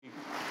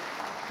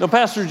Now,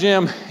 Pastor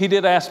Jim, he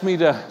did ask me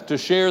to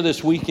share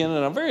this weekend,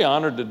 and I'm very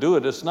honored to do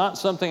it. It's not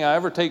something I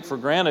ever take for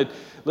granted.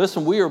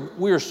 Listen, we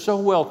are so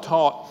well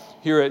taught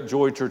here at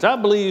Joy Church. I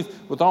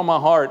believe with all my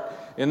heart,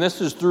 and this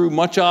is through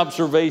much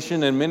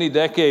observation and many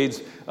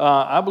decades,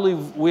 I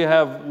believe we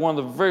have one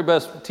of the very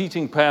best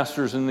teaching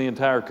pastors in the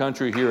entire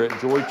country here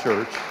at Joy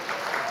Church.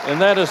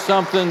 And that is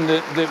something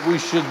that we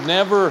should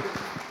never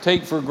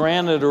take for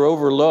granted or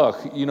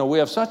overlook. You know, we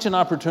have such an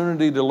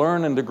opportunity to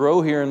learn and to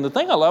grow here. And the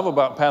thing I love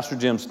about Pastor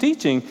Jim's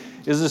teaching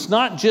is it's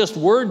not just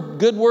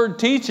good word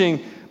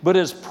teaching, but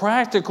it's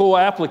practical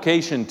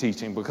application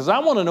teaching, because I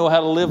want to know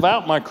how to live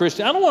out my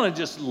Christian. I don't want to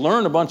just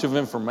learn a bunch of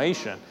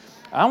information.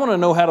 I want to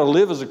know how to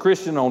live as a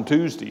Christian on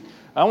Tuesday.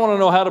 I want to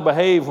know how to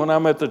behave when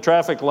I'm at the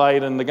traffic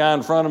light and the guy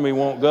in front of me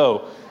won't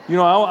go. You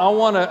know, I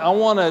want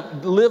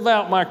to live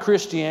out my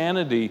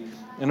Christianity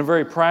in a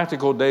very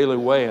practical daily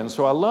way. And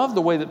so I love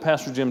the way that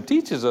Pastor Jim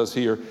teaches us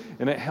here,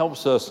 and it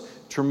helps us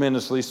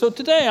tremendously. So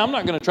today, I'm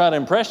not going to try to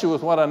impress you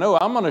with what I know.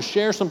 I'm going to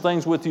share some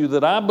things with you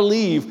that I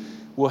believe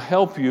will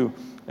help you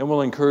and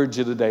will encourage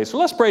you today. So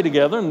let's pray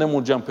together, and then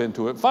we'll jump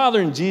into it. Father,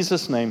 in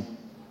Jesus' name,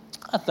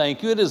 I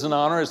thank you. It is an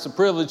honor. It's a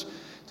privilege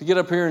to get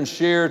up here and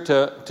share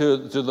to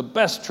the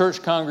best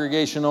church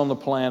congregation on the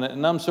planet.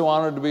 And I'm so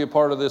honored to be a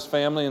part of this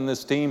family and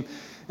this team.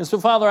 And so,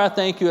 Father, I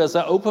thank you as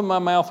I open my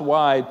mouth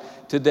wide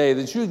today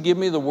that you would give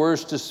me the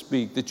words to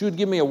speak, that you would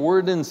give me a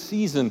word in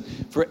season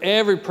for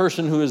every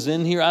person who is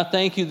in here. I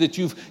thank you that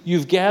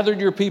you've gathered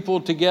your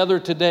people together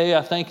today.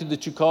 I thank you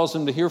that you caused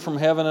them to hear from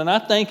heaven. And I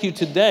thank you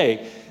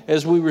today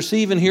as we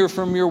receive and hear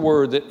from your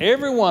word that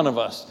every one of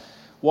us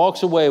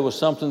walks away with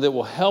something that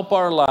will help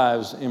our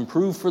lives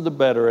improve for the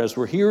better as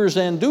we're hearers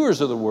and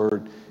doers of the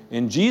word.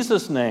 In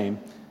Jesus' name,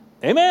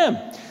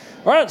 amen.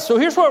 All right, so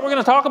here's what we're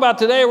going to talk about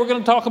today. We're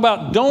going to talk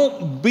about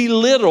don't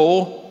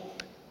belittle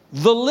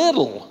the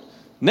little.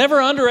 Never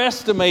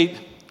underestimate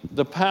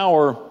the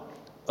power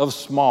of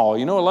small.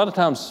 You know, a lot of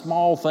times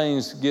small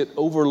things get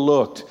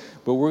overlooked,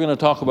 but we're going to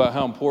talk about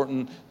how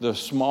important the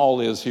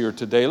small is here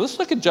today. Let's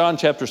look at John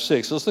chapter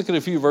 6. Let's look at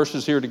a few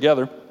verses here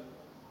together.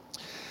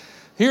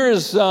 Here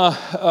is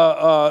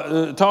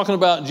talking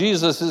about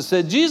Jesus. It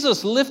said,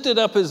 Jesus lifted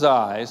up his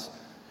eyes,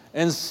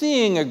 and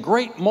seeing a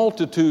great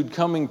multitude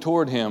coming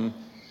toward him,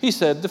 he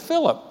said to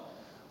Philip,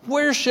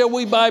 where shall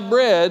we buy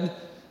bread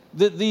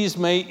that these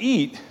may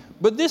eat?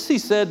 But this he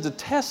said to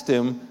test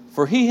him,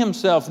 for he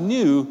himself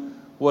knew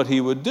what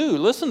he would do.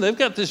 Listen, they've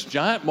got this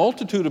giant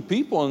multitude of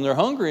people, and they're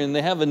hungry, and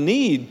they have a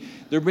need.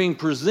 They're being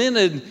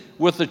presented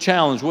with the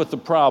challenge, with the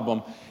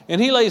problem.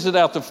 And he lays it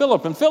out to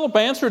Philip. And Philip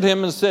answered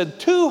him and said,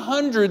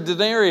 200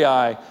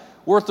 denarii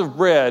worth of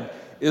bread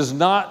is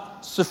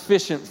not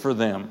sufficient for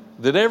them,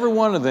 that every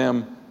one of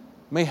them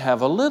may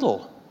have a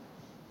little.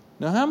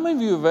 Now, how many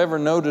of you have ever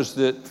noticed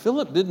that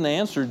Philip didn't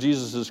answer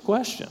Jesus'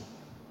 question?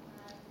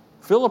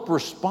 Philip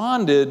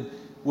responded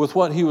with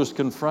what he was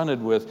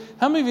confronted with.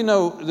 How many of you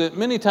know that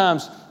many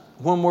times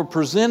when we're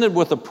presented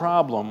with a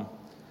problem,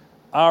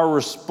 our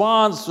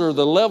response or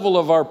the level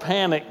of our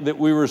panic that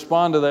we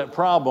respond to that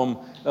problem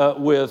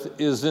with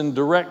is in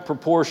direct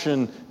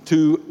proportion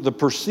to the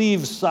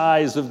perceived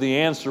size of the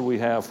answer we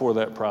have for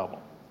that problem?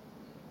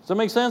 Does that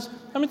make sense?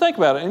 I mean, think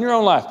about it in your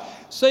own life.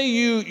 Say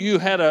you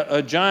had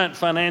a giant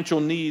financial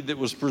need that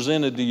was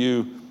presented to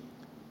you,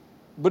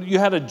 but you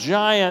had a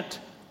giant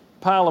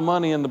pile of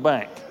money in the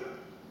bank.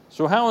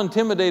 So how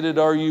intimidated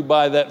are you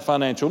by that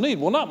financial need?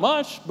 Well, not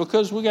much,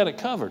 because we got it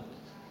covered,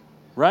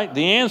 right?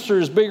 The answer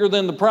is bigger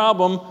than the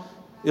problem,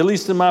 at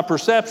least in my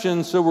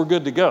perception, so we're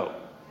good to go.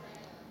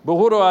 But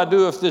what do I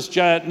do if this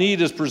giant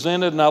need is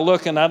presented and I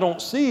look and I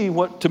don't see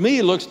what to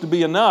me looks to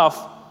be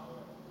enough?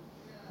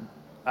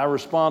 I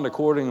respond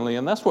accordingly.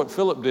 And that's what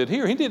Philip did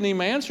here. He didn't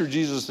even answer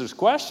Jesus'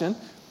 question.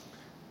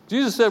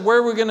 Jesus said, where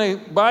are we going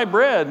to buy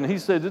bread? And he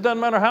said, it doesn't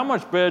matter how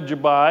much bread you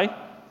buy,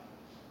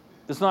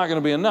 it's not going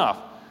to be enough.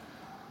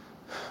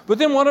 But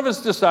then one of his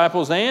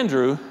disciples,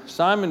 Andrew,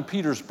 Simon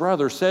Peter's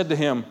brother, said to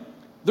him,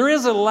 there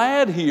is a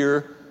lad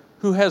here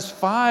who has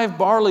 5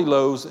 barley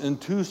loaves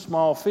and 2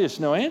 small fish.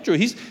 Now, Andrew,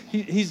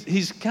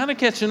 he's kind of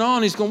catching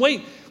on. He's going,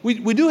 wait,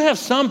 we do have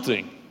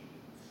something.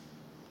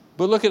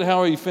 But look at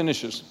how he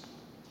finishes.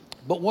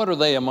 But what are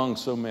they among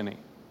so many?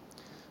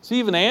 See,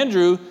 even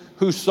Andrew,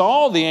 who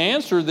saw the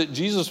answer that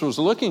Jesus was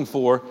looking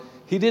for,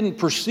 he didn't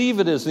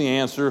perceive it as the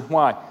answer.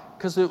 Why?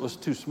 Because it was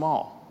too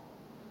small.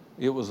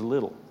 It was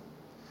little.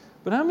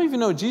 But how many of you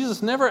know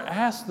Jesus never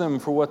asked them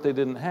for what they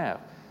didn't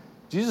have?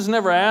 Jesus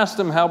never asked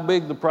them how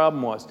big the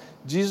problem was.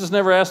 Jesus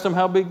never asked them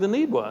how big the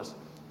need was.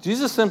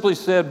 Jesus simply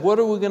said, what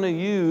are we going to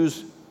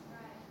use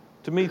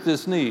to meet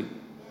this need?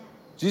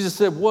 Jesus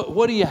said,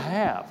 what do you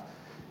have?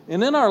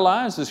 And in our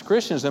lives as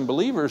Christians and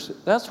believers,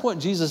 that's what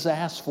Jesus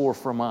asks for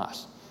from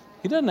us.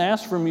 He doesn't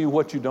ask from you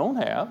what you don't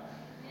have.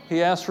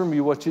 He asks from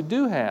you what you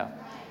do have.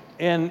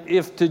 And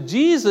if to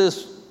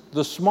Jesus,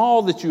 the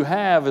small that you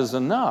have is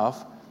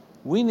enough,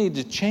 we need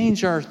to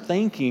change our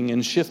thinking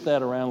and shift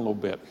that around a little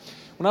bit.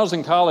 When I was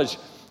in college,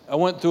 I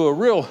went through a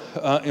real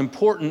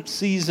important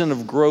season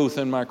of growth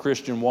in my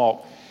Christian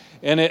walk.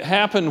 And it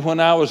happened when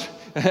I was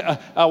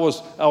I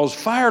was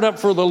fired up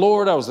for the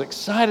Lord. I was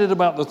excited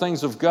about the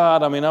things of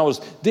God. I mean, I was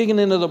digging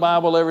into the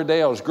Bible every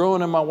day. I was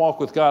growing in my walk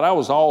with God. I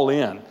was all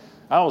in.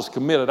 I was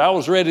committed. I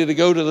was ready to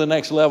go to the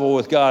next level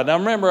with God. And I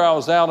remember I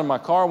was out in my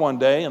car one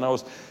day, and I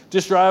was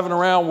just driving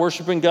around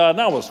worshiping God,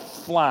 and I was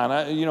flying.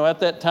 At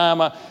that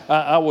time,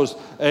 I was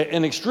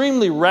an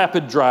extremely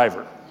rapid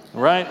driver,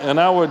 right? And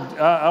I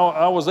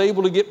was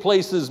able to get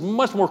places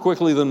much more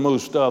quickly than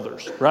most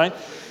others, right?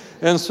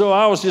 And so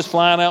I was just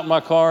flying out in my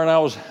car, and I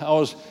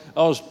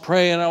was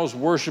praying, I was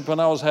worshiping,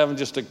 I was having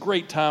just a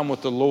great time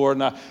with the Lord,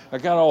 and I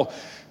got all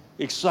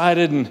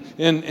excited,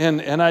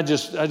 and I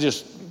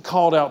just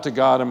called out to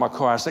God in my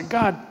car. I said,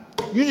 God,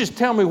 you just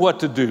tell me what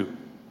to do.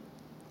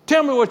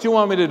 Tell me what you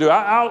want me to do.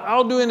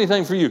 I'll do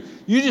anything for you.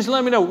 You just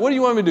let me know. What do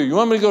you want me to do? You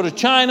want me to go to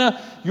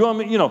China? You want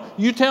me,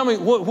 you tell me,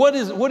 what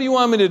do you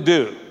want me to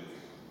do?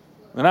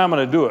 And I'm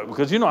going to do it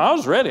because, I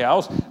was ready. I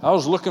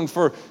was looking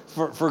for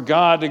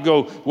God to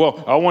go,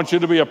 well, I want you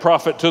to be a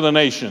prophet to the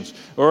nations,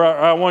 or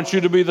I want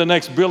you to be the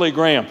next Billy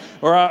Graham,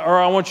 or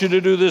I want you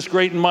to do this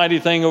great and mighty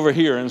thing over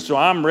here. And so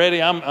I'm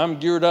ready. I'm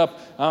geared up.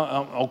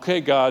 I'm okay,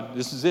 God,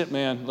 this is it,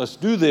 man. Let's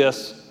do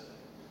this.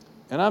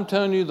 And I'm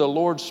telling you, the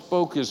Lord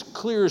spoke as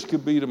clear as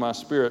could be to my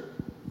spirit.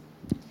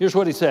 Here's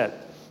what he said.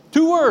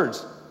 2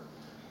 words.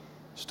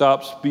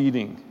 Stop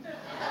speeding.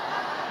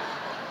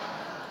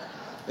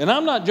 And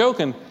I'm not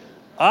joking.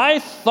 I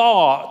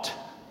thought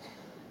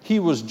he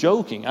was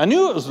joking. I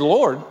knew it was the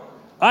Lord.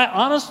 I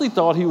honestly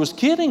thought he was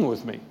kidding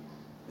with me.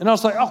 And I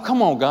was like, oh,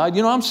 come on, God.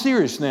 I'm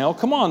serious now.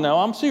 Come on now.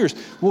 I'm serious.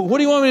 Well, what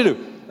do you want me to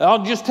do?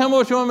 I'll just tell me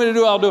what you want me to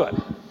do. I'll do it.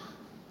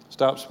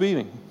 Stop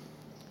speeding.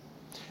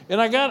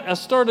 And I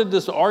started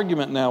this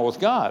argument now with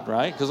God,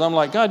 right? Because I'm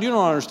like, God, you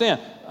don't understand.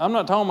 I'm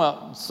not talking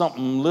about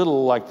something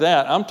little like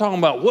that. I'm talking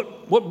about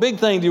what big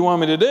thing do you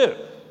want me to do?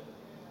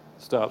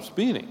 Stop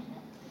speeding.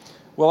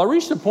 Well, I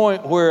reached a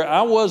point where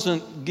I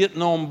wasn't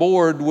getting on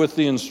board with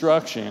the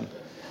instruction.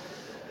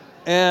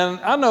 And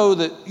I know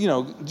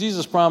that,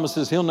 Jesus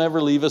promises he'll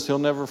never leave us, he'll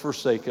never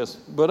forsake us.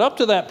 But up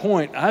to that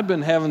point, I've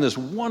been having this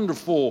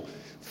wonderful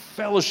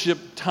fellowship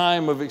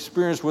time of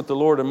experience with the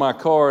Lord in my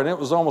car, and it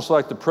was almost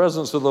like the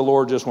presence of the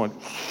Lord just went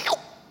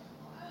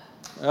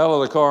out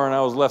of the car, and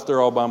I was left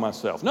there all by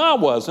myself. No, I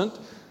wasn't,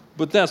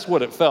 but that's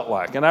what it felt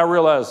like. And I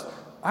realized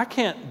I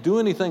can't do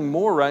anything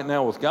more right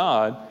now with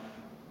God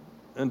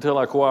until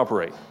I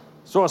cooperate.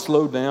 So I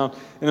slowed down,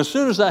 and as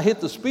soon as I hit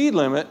the speed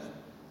limit,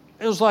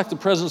 it was like the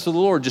presence of the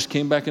Lord just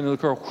came back into the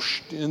car,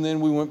 whoosh, and then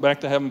we went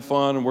back to having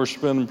fun and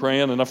worshiping and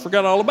praying, and I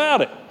forgot all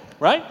about it,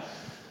 right?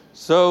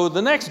 So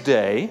the next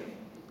day,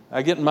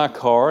 I get in my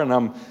car, and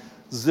I'm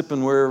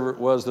zipping wherever it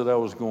was that I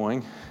was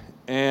going,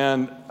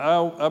 and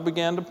I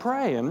began to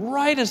pray. And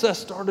right as I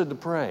started to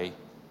pray,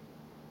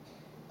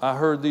 I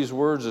heard these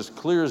words as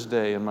clear as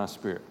day in my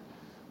spirit.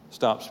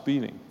 Stop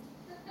speeding.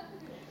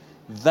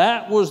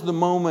 That was the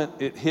moment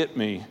it hit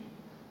me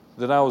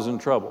that I was in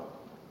trouble.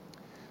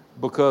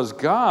 Because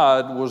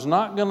God was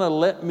not going to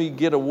let me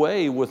get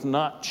away with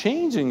not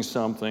changing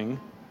something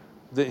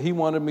that he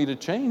wanted me to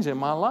change in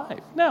my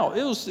life. Now,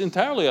 it was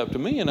entirely up to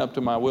me and up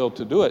to my will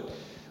to do it.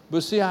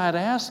 But see, I had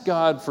asked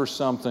God for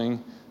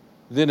something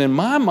that in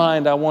my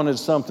mind I wanted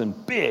something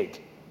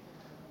big.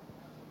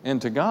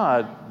 And to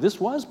God, this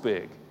was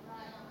big.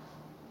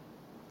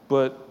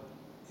 But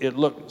it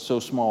looked so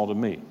small to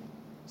me.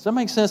 Does that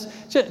make sense?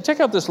 Check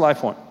out this life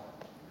point.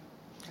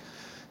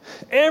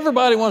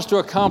 Everybody wants to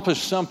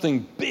accomplish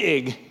something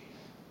big,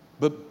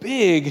 but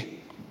big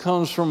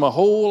comes from a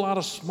whole lot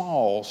of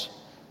smalls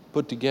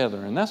put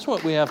together. And that's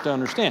what we have to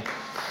understand.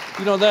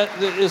 That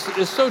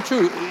is so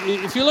true.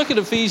 If you look at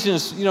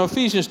Ephesians,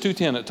 Ephesians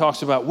 2:10, it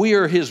talks about we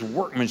are his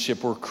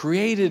workmanship. We're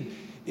created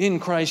in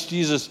Christ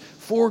Jesus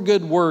for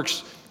good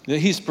works that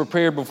he's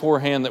prepared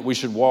beforehand that we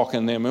should walk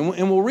in them.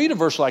 And we'll read a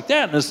verse like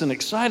that, and it's an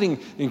exciting,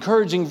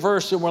 encouraging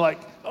verse, and we're like,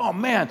 oh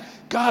man,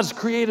 God's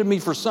created me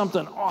for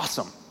something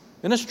awesome.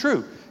 And it's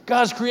true.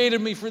 God's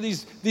created me for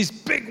these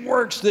big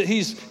works that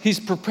he's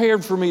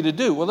prepared for me to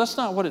do. Well, that's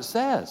not what it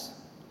says.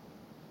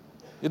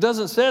 It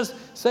doesn't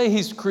say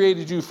he's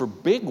created you for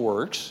big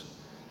works.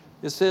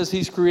 It says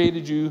he's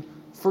created you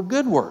for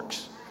good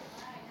works.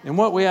 And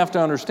what we have to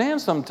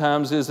understand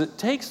sometimes is it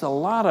takes a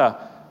lot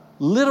of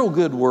little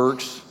good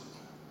works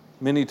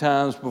many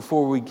times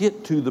before we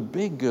get to the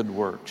big good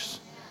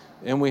works.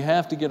 And we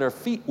have to get our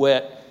feet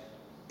wet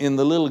in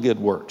the little good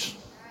works.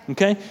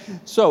 Okay?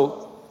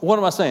 So, what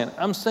am I saying?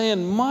 I'm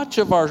saying much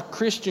of our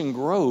Christian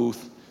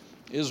growth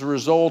is a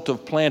result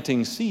of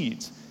planting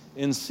seeds.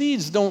 And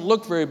seeds don't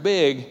look very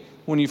big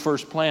when you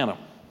first plant them.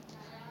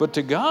 But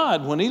to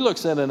God, when he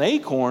looks at an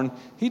acorn,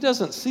 he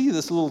doesn't see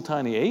this little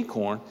tiny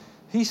acorn.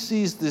 He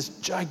sees this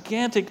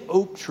gigantic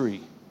oak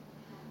tree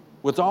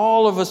with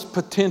all of its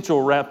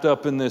potential wrapped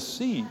up in this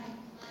seed.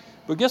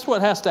 But guess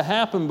what has to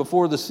happen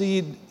before the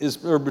seed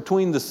or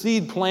between the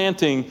seed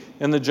planting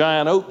and the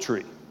giant oak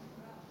tree?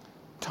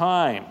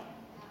 Time.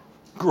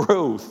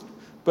 Growth,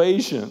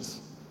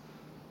 patience,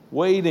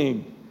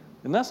 waiting.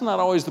 And that's not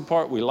always the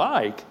part we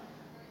like,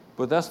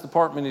 but that's the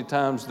part many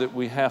times that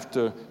we have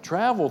to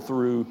travel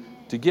through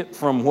to get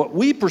from what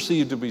we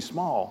perceive to be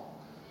small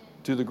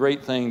to the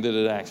great thing that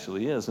it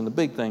actually is and the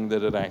big thing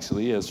that it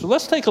actually is. So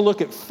let's take a look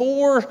at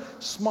 4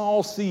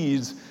 small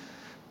seeds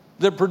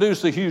that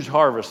produce a huge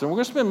harvest. And we're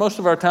going to spend most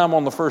of our time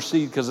on the first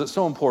seed because it's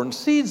so important.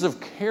 Seeds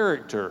of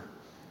character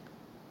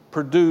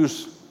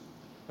produce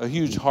a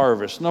huge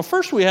harvest. Now,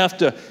 first we have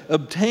to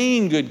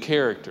obtain good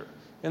character.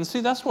 And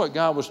see, that's what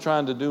God was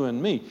trying to do in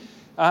me.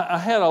 I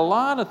had a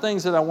lot of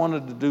things that I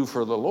wanted to do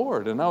for the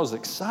Lord, and I was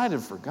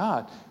excited for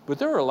God. But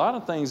there were a lot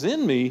of things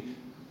in me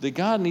that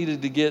God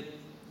needed to get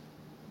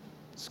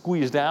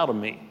squeezed out of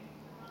me.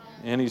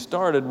 And he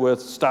started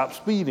with stop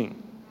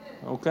speeding,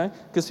 okay?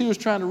 Because he was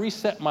trying to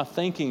reset my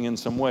thinking in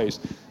some ways.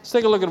 Let's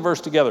take a look at a verse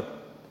together.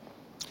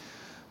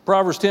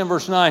 Proverbs 10,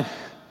 verse 9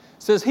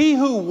 says, he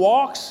who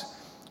walks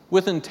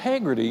with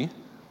integrity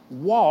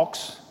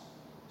walks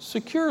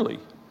securely,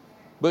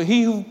 but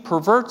he who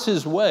perverts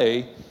his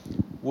way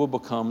will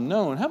become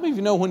known. How many of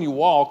you know when you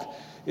walk,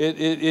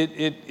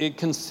 it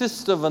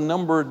consists of a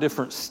number of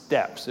different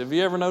steps? Have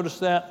you ever noticed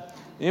that?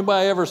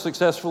 Anybody ever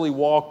successfully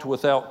walked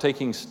without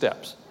taking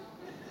steps?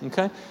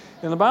 Okay?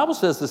 And the Bible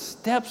says the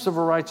steps of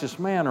a righteous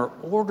man are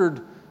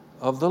ordered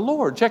of the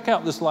Lord. Check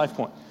out this life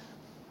point.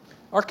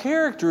 Our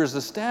character is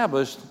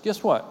established,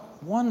 guess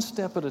what? One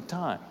step at a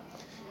time.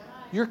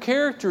 Your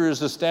character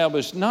is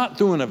established not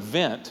through an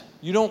event.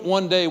 You don't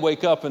one day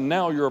wake up and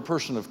now you're a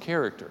person of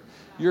character.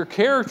 Your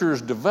character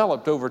is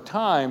developed over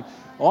time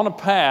on a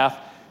path,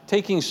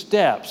 taking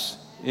steps,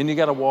 and you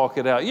got to walk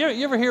it out. You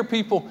ever hear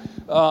people,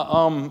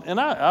 and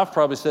I've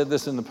probably said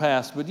this in the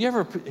past, but you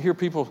ever hear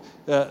people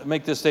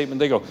make this statement?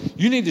 They go,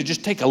 you need to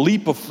just take a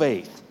leap of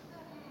faith,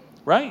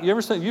 right?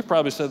 You've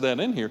probably said that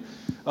in here.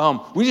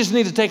 We just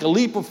need to take a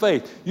leap of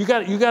faith. You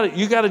got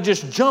to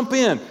just jump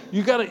in.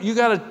 You got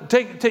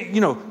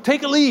to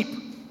take a leap.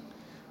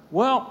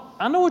 Well,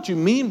 I know what you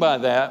mean by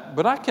that,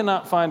 but I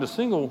cannot find a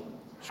single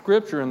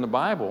scripture in the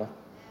Bible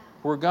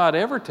where God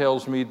ever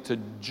tells me to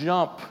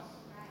jump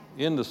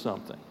into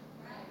something.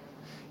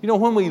 You know,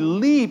 when we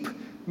leap,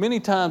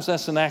 many times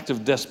that's an act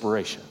of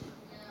desperation.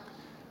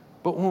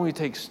 But when we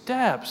take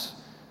steps,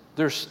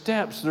 they're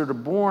steps that are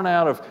born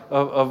out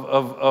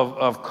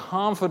of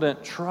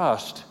confident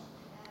trust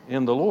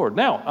in the Lord.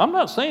 Now, I'm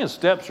not saying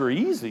steps are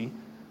easy.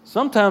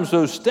 Sometimes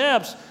those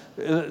steps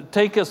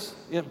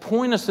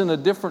point us in a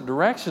different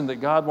direction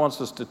that God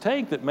wants us to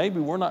take that maybe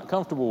we're not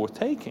comfortable with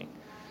taking.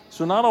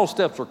 So not all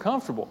steps are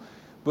comfortable,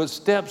 but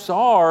steps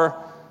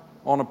are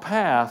on a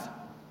path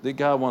that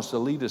God wants to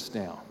lead us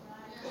down.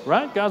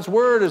 Right? God's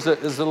word is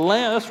a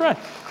lamp. That's right.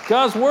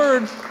 God's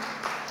word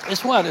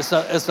is what? It's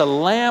a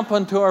lamp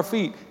unto our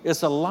feet.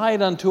 It's a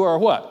light unto our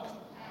what?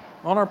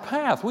 On our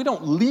path. We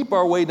don't leap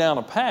our way down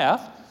a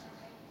path.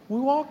 We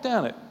walk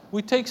down it.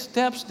 We take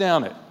steps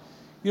down it.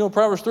 You know,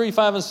 Proverbs 3,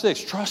 5, and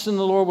 6, trust in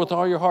the Lord with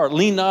all your heart.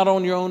 Lean not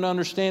on your own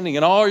understanding.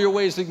 In all your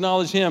ways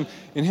acknowledge him,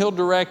 and he'll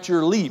direct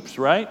your leaps,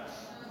 right?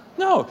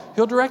 No,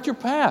 he'll direct your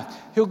path.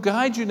 He'll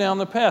guide you down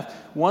the path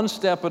one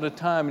step at a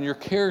time, and your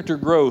character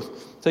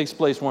growth takes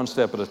place one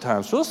step at a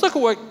time. So let's look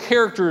at what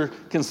character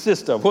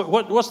consists of.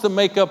 What's the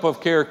makeup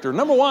of character?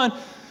 Number one,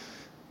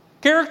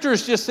 character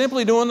is just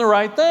simply doing the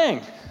right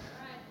thing.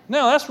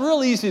 Now, that's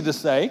real easy to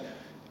say,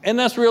 and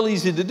that's real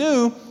easy to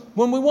do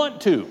when we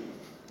want to.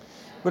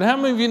 But how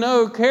many of you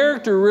know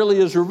character really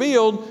is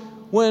revealed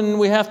when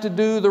we have to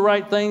do the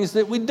right things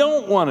that we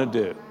don't want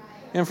to do?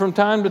 And from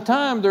time to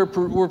time,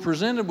 we're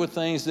presented with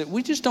things that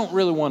we just don't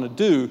really want to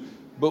do,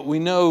 but we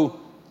know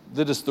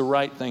that it's the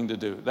right thing to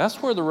do. That's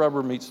where the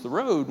rubber meets the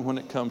road when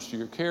it comes to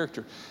your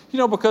character. You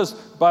know, because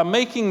by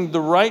making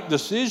the right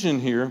decision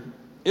here,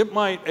 it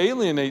might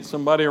alienate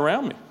somebody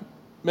around me.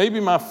 Maybe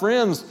my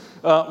friends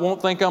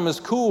won't think I'm as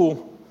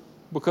cool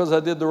because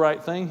I did the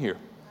right thing here.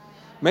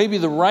 Maybe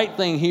the right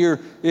thing here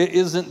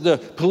isn't the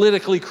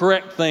politically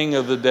correct thing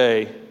of the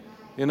day.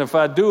 And if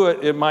I do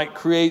it, it might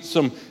create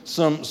some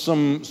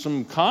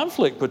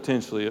conflict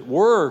potentially at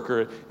work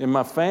or in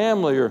my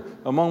family or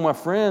among my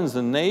friends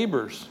and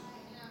neighbors.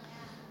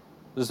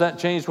 Does that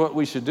change what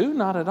we should do?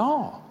 Not at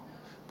all.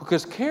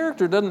 Because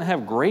character doesn't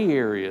have gray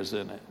areas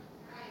in it.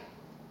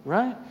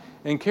 Right?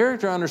 And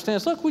character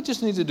understands, look, we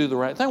just need to do the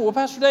right thing. Well,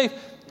 Pastor Dave,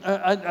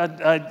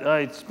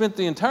 I spent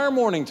the entire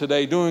morning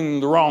today doing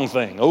the wrong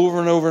thing over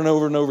and over and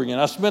over and over again.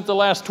 I spent the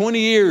last 20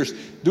 years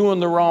doing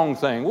the wrong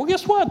thing. Well,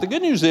 guess what? The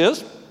good news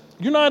is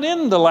you're not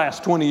in the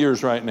last 20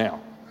 years right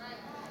now.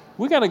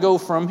 We got to go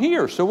from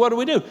here. So what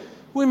do?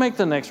 We make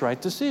the next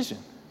right decision.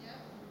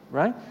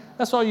 Right?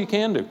 That's all you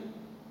can do.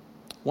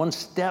 One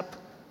step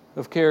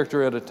of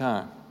character at a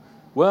time.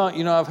 Well,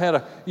 you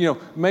know,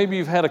 maybe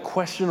you've had a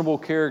questionable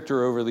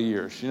character over the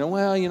years. I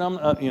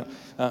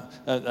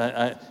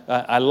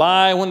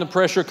lie when the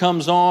pressure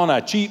comes on. I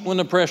cheat when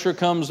the pressure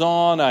comes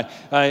on.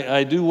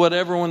 I do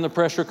whatever when the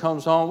pressure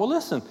comes on. Well,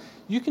 listen,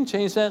 you can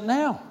change that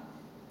now.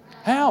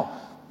 How?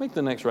 Make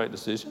the next right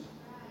decision.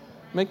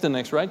 Make the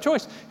next right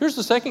choice. Here's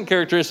the second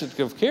characteristic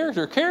of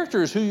character.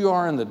 Character is who you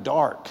are in the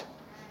dark.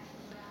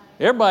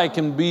 Everybody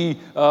can be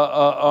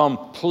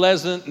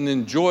pleasant and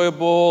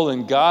enjoyable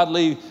and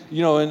godly,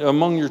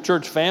 among your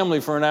church family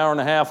for an hour and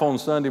a half on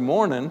Sunday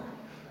morning.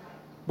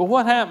 But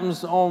what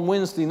happens on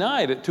Wednesday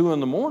night at 2 in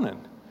the morning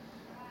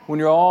when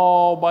you're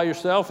all by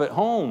yourself at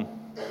home?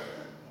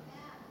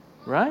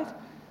 Right?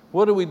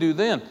 What do we do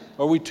then?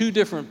 Are we two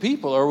different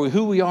people? Are we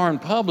who we are in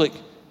public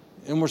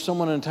and we're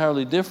someone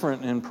entirely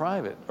different in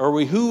private? Are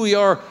we who we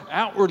are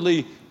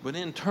outwardly but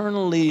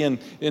internally and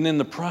in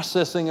the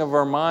processing of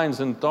our minds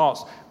and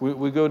thoughts,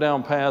 we go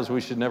down paths we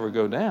should never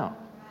go down?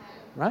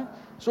 Right?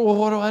 So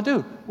what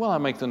do? Well, I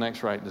make the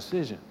next right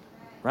decision.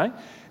 Right?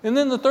 And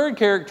then the third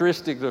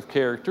characteristic of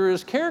character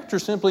is character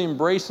simply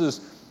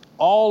embraces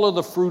all of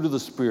the fruit of the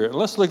Spirit. And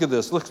let's look at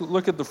this.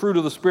 Look at the fruit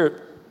of the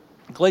Spirit.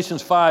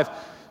 Galatians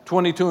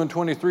 5:22 and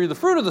 23. The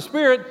fruit of the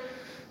Spirit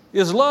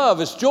is love,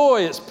 it's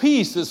joy, it's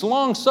peace, it's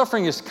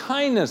long-suffering, it's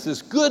kindness,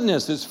 it's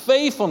goodness, it's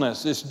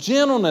faithfulness, it's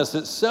gentleness,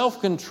 it's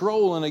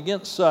self-control, and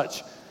against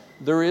such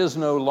there is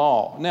no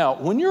law. Now,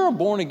 when you're a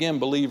born-again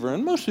believer,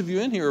 and most of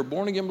you in here are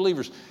born-again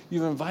believers,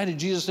 you've invited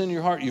Jesus into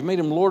your heart, you've made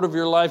him Lord of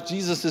your life,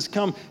 Jesus has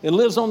come and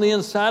lives on the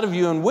inside of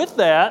you, and with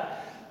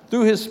that,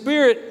 through his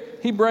Spirit,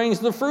 he brings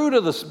the fruit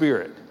of the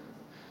Spirit.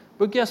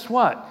 But guess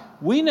what?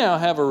 We now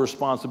have a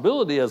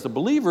responsibility as a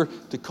believer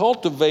to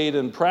cultivate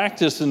and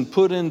practice and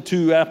put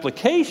into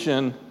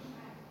application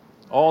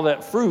all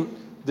that fruit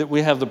that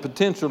we have the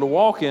potential to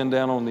walk in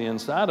down on the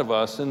inside of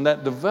us. And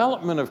that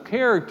development of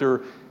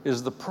character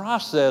is the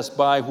process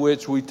by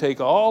which we take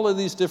all of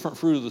these different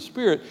fruit of the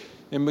Spirit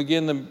and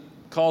begin to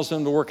cause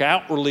them to work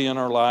outwardly in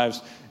our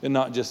lives and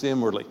not just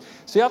inwardly.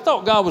 See, I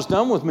thought God was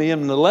done with me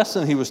in the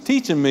lesson he was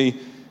teaching me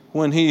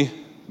when he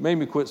made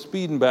me quit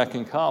speeding back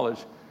in college,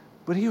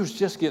 but he was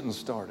just getting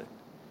started.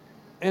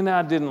 And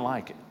I didn't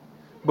like it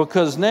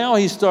because now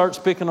he starts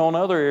picking on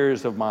other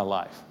areas of my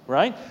life,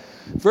 right?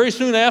 Very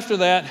soon after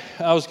that,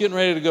 I was getting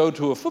ready to go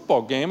to a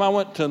football game. I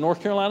went to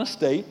North Carolina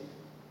State.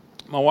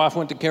 My wife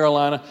went to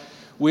Carolina.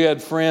 We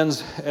had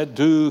friends at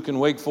Duke and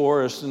Wake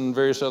Forest and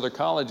various other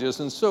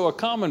colleges. And so a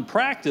common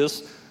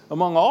practice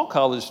among all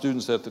college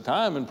students at the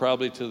time, and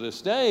probably to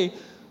this day,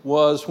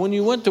 was when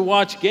you went to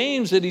watch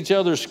games at each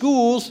other's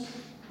schools,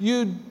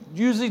 you'd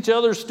use each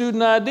other's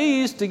student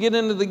IDs to get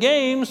into the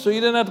game so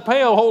you didn't have to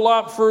pay a whole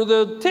lot for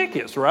the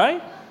tickets,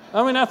 right?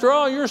 I mean, after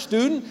all, you're a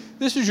student.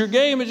 This is your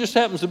game. It just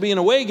happens to be an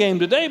away game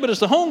today, but it's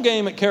the home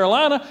game at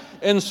Carolina,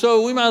 and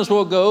so we might as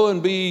well go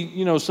and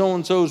be,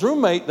 so-and-so's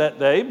roommate that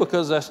day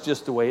because that's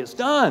just the way it's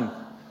done.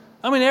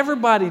 I mean,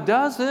 everybody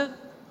does it,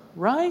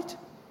 right?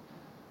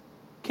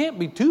 Can't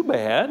be too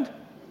bad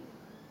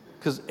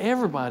because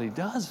everybody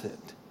does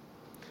it.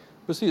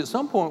 But see, at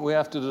some point we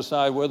have to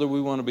decide whether we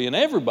want to be an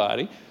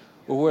everybody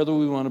or whether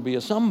we want to be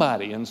a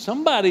somebody. And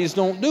somebodies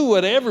don't do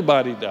what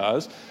everybody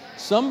does.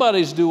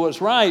 Somebodies do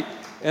what's right.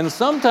 And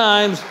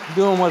sometimes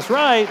doing what's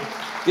right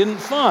isn't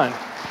fun.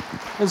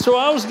 And so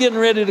I was getting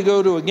ready to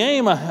go to a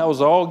game. I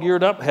was all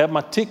geared up, had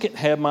my ticket,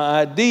 had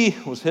my ID,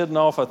 was heading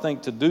off, I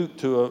think, to Duke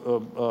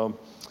to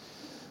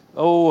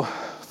a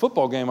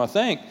football game, I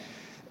think.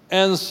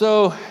 And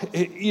so,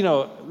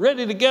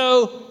 ready to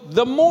go.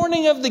 The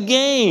morning of the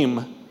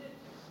game,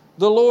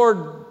 the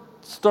Lord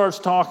starts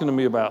talking to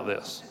me about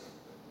this.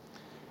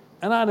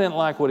 And I didn't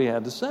like what he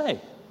had to say.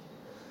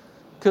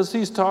 Because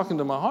he's talking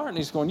to my heart and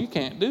he's going, you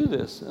can't do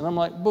this. And I'm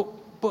like,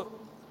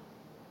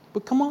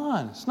 but come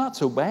on, it's not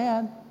so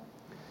bad.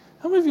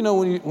 How many of you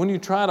know when you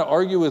try to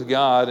argue with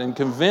God and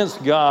convince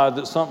God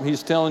that something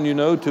he's telling you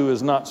no to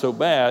is not so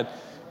bad,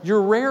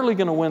 you're rarely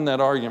going to win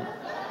that argument.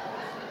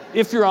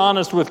 If you're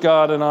honest with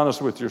God and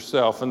honest with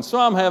yourself. And so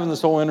I'm having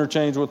this whole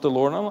interchange with the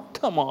Lord. And I'm like,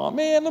 come on,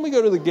 man, let me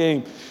go to the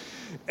game.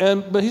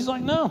 But he's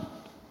like, no,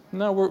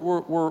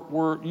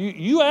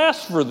 you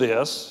asked for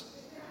this,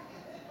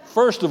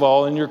 first of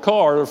all, in your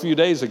car a few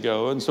days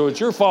ago, and so it's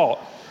your fault.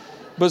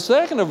 But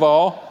second of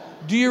all,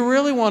 do you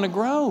really want to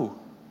grow?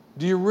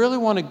 Do you really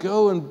want to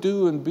go and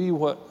do and be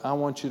what I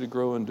want you to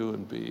grow and do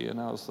and be? And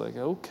I was like,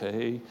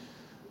 okay.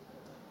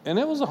 And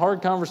it was a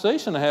hard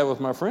conversation to have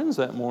with my friends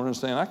that morning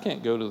saying, I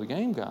can't go to the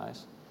game,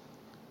 guys.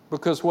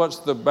 Because what's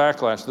the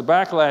backlash? The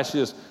backlash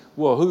is,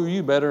 well, who are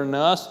you better than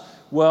us?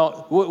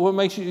 Well, what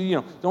makes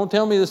you, don't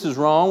tell me this is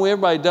wrong.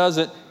 Everybody does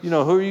it. Who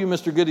are you,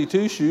 Mr. Goody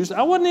Two-Shoes?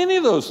 I wasn't any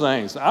of those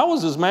things. I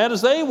was as mad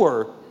as they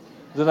were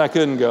that I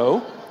couldn't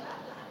go.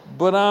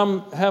 But I'm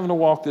having to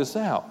walk this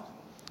out.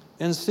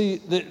 And see,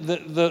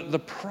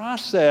 the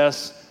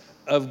process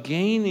of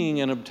gaining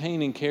and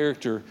obtaining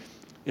character,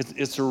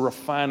 it's a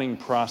refining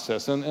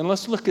process. And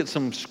let's look at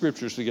some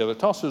scriptures together.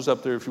 Toss those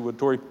up there if you would,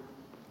 Tori.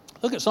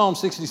 Look at Psalm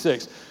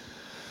 66.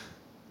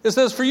 It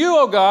says, for you,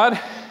 O God,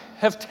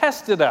 have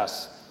tested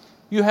us.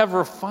 You have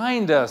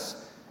refined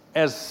us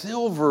as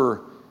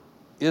silver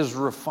is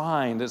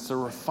refined. It's a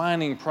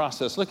refining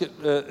process. Look at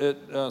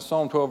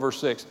Psalm 12,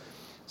 verse 6. It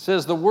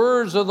says, the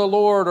words of the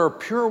Lord are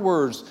pure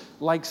words,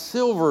 like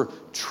silver,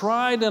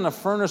 tried in a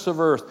furnace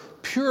of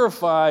earth,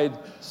 purified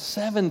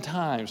 7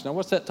 times. Now,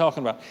 what's that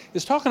talking about?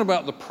 It's talking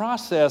about the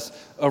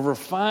process of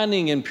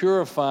refining and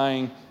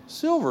purifying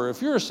silver.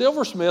 If you're a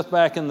silversmith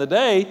back in the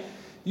day,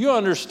 you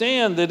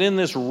understand that in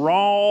this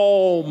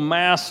raw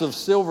mass of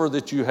silver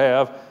that you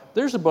have,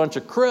 there's a bunch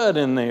of crud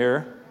in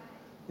there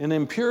and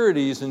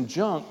impurities and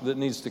junk that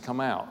needs to come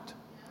out.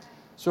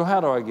 So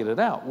how do I get it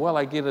out? Well,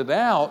 I get it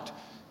out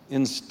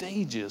in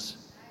stages.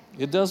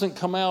 It doesn't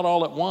come out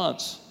all at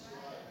once.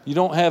 You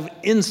don't have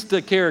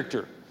insta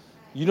character.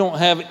 You don't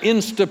have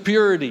insta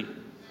purity,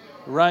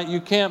 right? You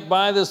can't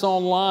buy this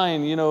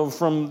online,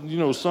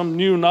 from, some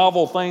new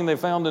novel thing they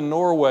found in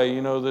Norway,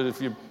 that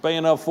if you pay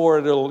enough for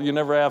it, you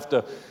never have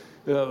to,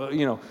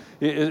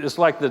 it's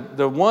like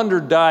the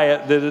wonder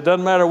diet, that it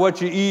doesn't matter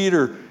what you eat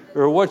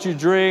or what you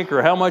drink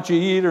or how much you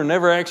eat or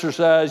never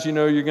exercise,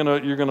 you're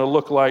gonna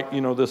look like,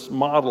 this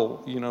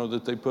model,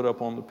 that they put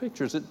up on the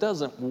pictures. It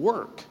doesn't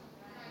work,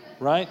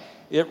 right?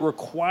 It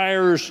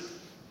requires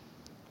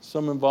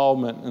some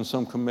involvement and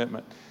some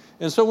commitment.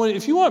 And so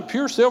if you want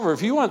pure silver,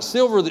 if you want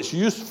silver that's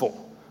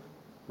useful,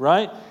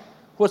 right?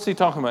 What's he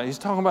talking about? He's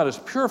talking about it's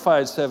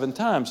purified 7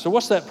 times. So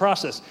what's that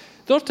process?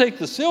 They'll take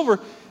the silver,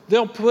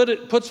 they'll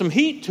put some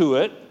heat to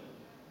it,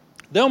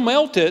 they'll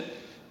melt it,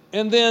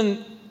 and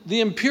then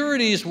the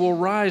impurities will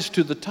rise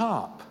to the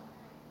top.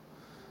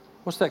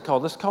 What's that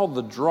called? That's called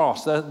the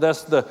dross.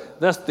 That's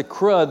the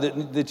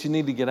crud that you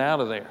need to get out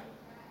of there.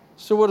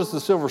 So what does the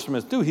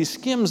silversmith do? He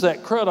skims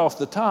that crud off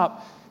the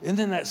top, and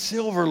then that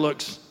silver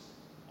looks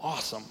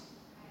awesome.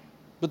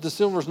 But the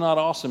silver's not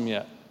awesome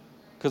yet,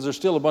 because there's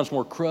still a bunch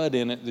more crud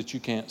in it that you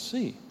can't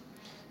see.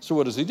 So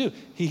what does he do?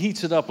 He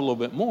heats it up a little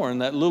bit more,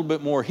 and that little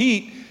bit more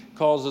heat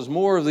causes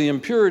more of the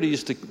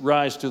impurities to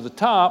rise to the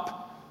top,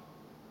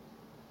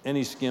 and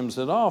he skims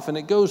it off. And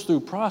it goes through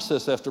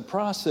process after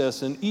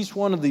process, and each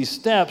one of these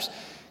steps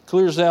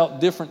clears out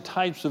different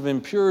types of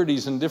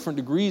impurities and different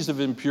degrees of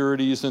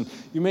impurities. And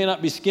you may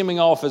not be skimming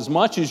off as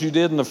much as you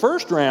did in the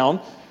first round,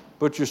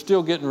 but you're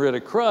still getting rid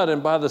of crud.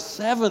 And by the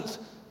 7th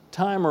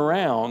time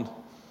around,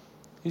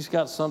 he's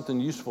got something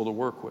useful to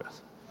work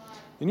with.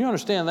 And you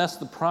understand that's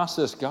the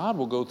process God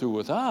will go through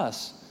with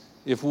us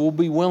if we'll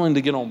be willing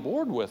to get on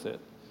board with it,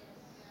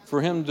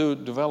 for him to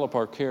develop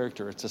our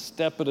character. It's a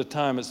step at a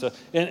time.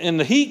 And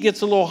the heat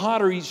gets a little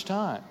hotter each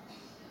time.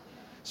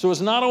 So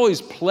it's not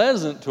always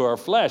pleasant to our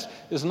flesh.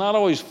 It's not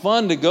always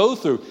fun to go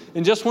through.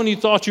 And just when you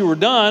thought you were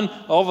done,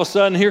 all of a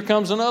sudden here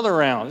comes another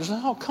round. It's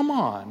like, oh, come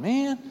on,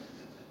 man.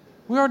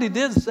 We already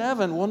did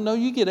 7. Well, no,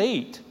 you get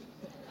 8.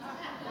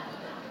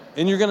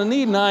 And you're going to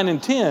need 9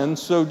 and 10,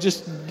 so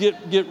just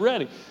get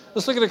ready.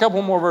 Let's look at a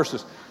couple more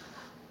verses.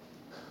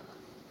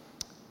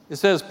 It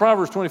says,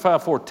 Proverbs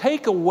 25:4,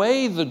 take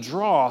away the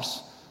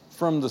dross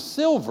from the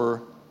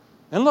silver,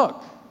 and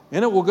look,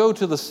 and it will go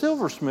to the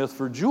silversmith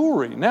for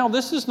jewelry. Now,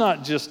 this is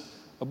not just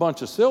a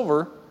bunch of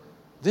silver.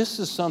 This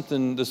is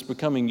something that's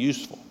becoming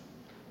useful.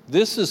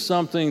 This is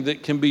something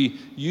that can be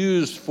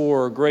used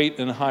for a great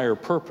and higher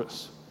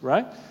purpose,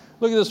 right?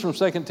 Look at this from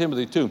 2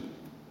 Timothy 2.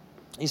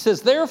 He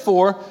says,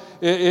 therefore,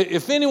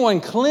 if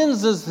anyone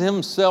cleanses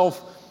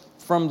himself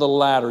from the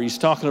latter, he's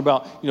talking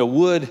about,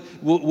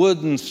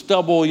 wood and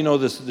stubble,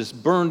 this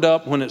burned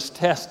up when it's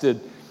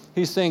tested.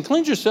 He's saying,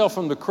 cleanse yourself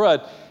from the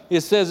crud.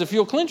 It says, if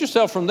you'll cleanse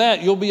yourself from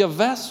that, you'll be a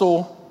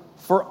vessel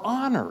for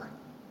honor,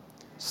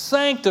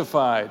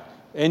 sanctified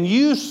and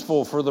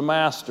useful for the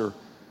master,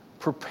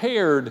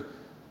 prepared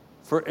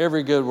for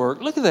every good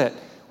work. Look at that.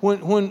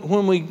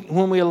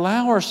 When we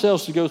allow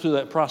ourselves to go through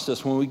that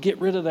process, when we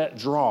get rid of that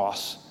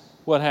dross,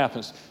 what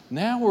happens?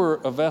 Now we're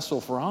a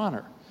vessel for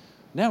honor.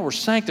 Now we're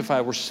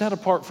sanctified. We're set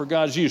apart for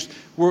God's use.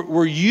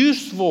 We're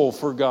useful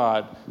for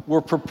God.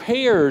 We're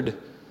prepared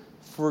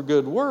for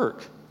good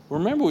work.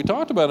 Remember, we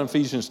talked about in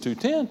Ephesians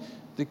 2:10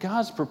 that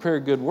God's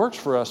prepared good works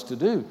for us to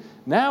do.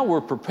 Now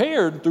we're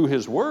prepared through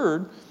his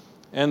word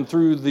and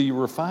through the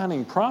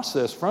refining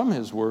process from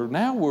his word.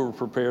 Now we're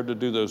prepared to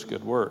do those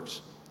good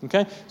works.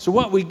 Okay? So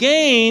what we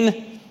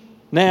gain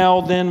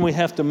now, then we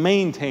have to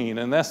maintain,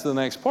 and that's the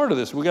next part of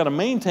this. We got to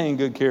maintain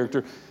good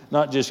character,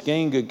 not just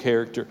gain good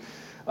character.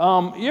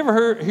 You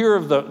ever hear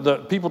of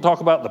the people talk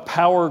about the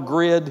power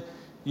grid?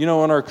 In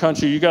our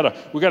country, we got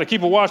to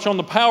keep a watch on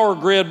the power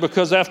grid,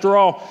 because after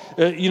all,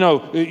 a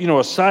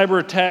cyber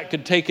attack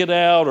could take it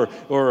out,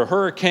 or a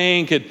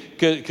hurricane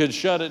could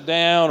shut it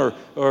down,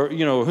 or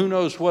who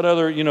knows what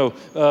other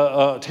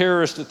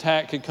terrorist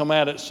attack could come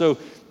at it. So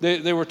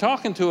they were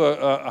talking to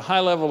a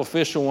high-level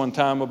official one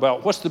time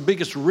about what's the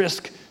biggest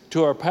risk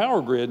to our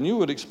power grid, and you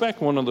would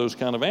expect one of those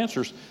kind of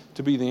answers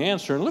to be the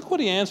answer. And look what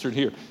he answered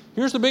here.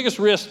 Here's the biggest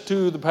risk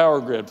to the power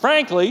grid.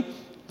 Frankly,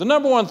 the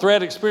number one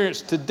threat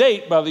experienced to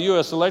date by the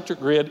U.S. electric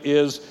grid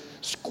is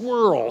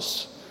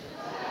squirrels.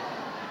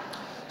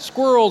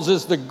 Squirrels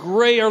is the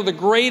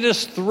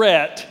greatest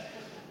threat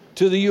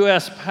to the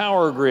U.S.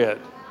 power grid.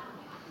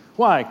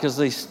 Why? Because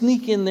they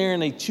sneak in there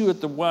and they chew at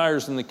the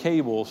wires and the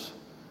cables,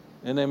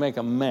 and they make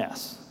a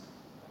mess.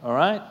 All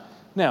right?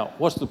 Now,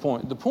 what's the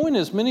point? The point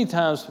is, many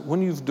times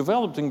when you've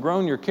developed and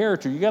grown your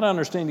character, you got to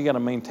understand you got to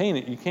maintain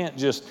it. You can't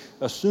just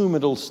assume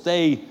it'll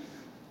stay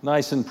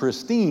nice and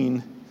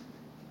pristine.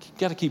 You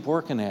got to keep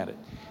working at it.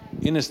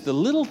 And it's the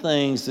little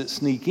things that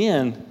sneak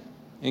in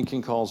and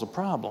can cause a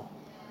problem.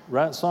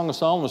 Right? Song of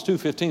Solomon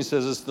 2:15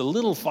 says it's the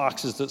little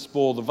foxes that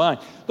spoil the vine.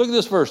 Look at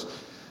this verse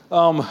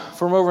from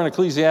over in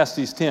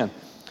Ecclesiastes 10.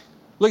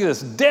 Look at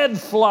this. Dead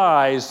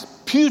flies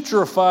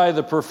putrefy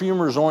the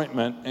perfumer's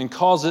ointment and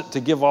cause it to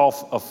give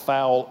off a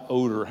foul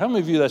odor. How many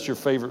of you, that's your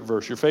favorite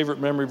verse, your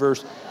favorite memory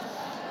verse?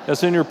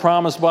 That's in your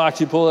promise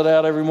box. You pull it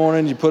out every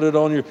morning. You put it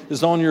on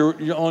it's on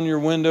your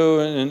window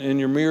and in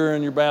your mirror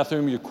in your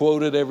bathroom. You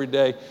quote it every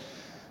day.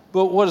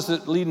 But what is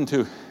it leading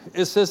to?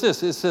 It says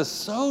this. It says,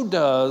 so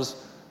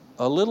does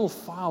a little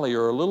folly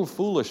or a little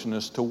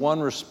foolishness to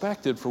one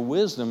respected for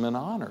wisdom and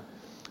honor.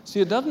 See,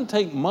 it doesn't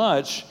take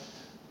much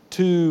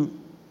to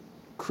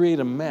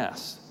create a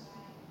mess,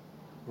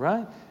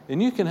 right?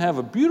 And you can have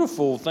a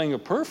beautiful thing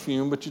of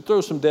perfume, but you throw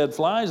some dead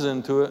flies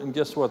into it, and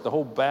guess what? The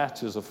whole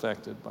batch is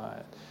affected by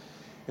it.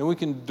 And we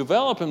can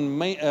develop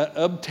and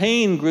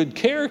obtain good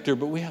character,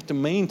 but we have to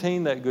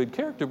maintain that good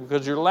character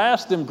because your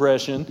last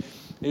impression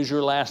is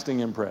your lasting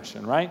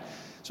impression, right?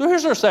 So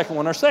here's our second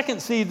one. Our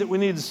second seed that we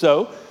need to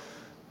sow.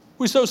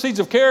 We sow seeds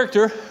of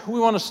character. We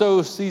want to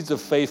sow seeds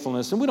of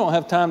faithfulness. And we don't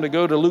have time to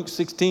go to Luke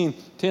 16,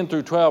 10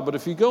 through 12, but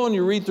if you go and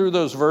you read through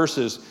those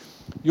verses,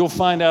 you'll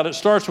find out it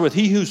starts with,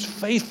 he who's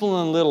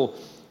faithful in little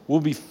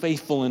will be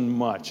faithful in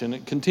much. And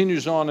it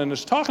continues on, and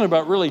it's talking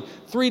about really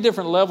 3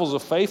 different levels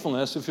of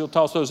faithfulness, if you'll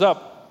toss those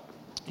up.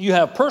 You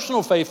have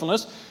personal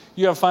faithfulness,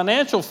 you have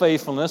financial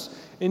faithfulness,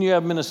 and you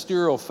have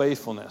ministerial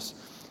faithfulness.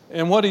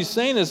 And what he's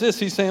saying is this,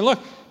 he's saying, look,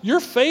 your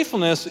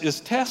faithfulness is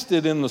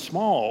tested in the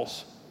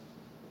smalls.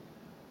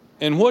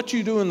 And what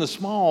you do in the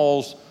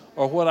smalls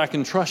are what I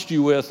can trust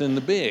you with in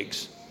the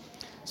bigs.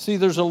 See,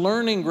 there's a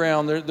learning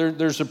ground,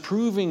 there's a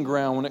proving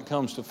ground when it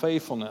comes to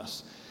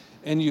faithfulness.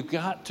 And you've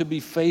got to be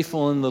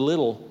faithful in the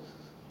little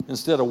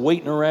instead of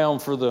waiting around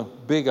for the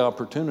big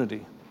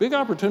opportunity. Big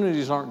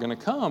opportunities aren't going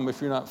to come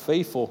if you're not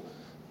faithful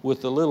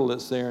with the little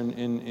that's there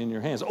in your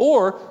hands.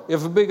 Or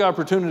if a big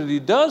opportunity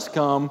does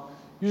come,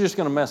 you're just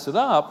going to mess it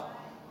up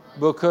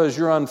because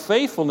your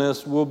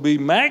unfaithfulness will be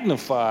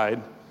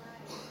magnified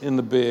in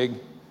the big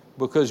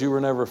because you were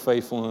never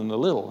faithful in the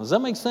little. Does that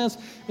make sense?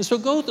 And so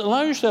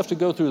allow yourself to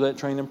go through that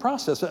training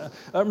process.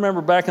 I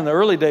remember back in the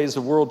early days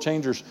of World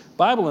Changers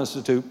Bible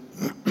Institute,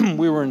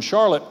 we were in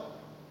Charlotte,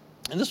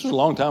 and this was a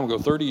long time ago,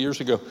 30 years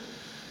ago.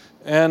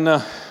 And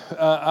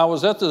I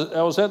was at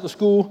the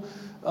school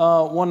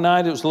one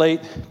night. It was late.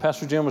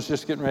 Pastor Jim was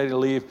just getting ready to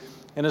leave.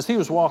 And as he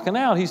was walking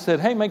out, he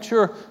said, hey, make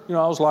sure, I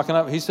was locking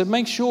up. He said,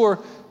 make sure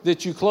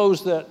that you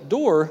close that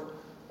door,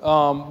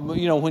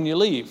 when you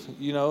leave,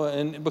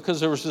 and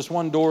because there was this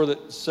one door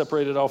that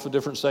separated off a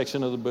different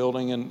section of the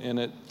building, and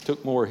it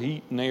took more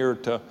heat and air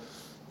to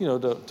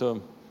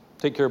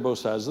take care of both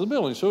sides of the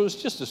building. So it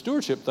was just a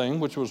stewardship thing,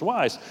 which was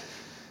wise.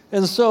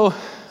 And so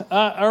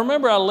I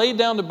remember I laid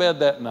down to bed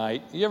that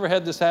night. You ever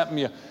had this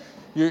happen?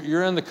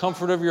 You're in the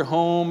comfort of your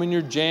home in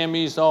your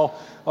jammies,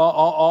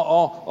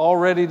 all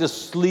ready to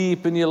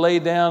sleep, and you lay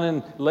down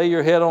and lay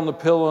your head on the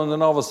pillow, and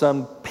then all of a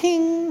sudden,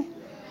 ping,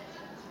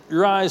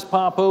 your eyes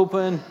pop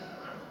open,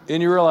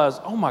 and you realize,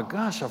 oh my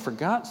gosh, I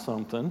forgot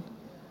something,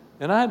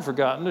 and I had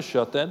forgotten to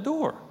shut that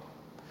door.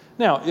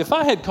 Now, if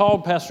I had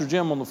called Pastor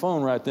Jim on the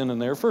phone right then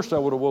and there, first I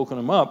would have woken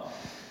him up,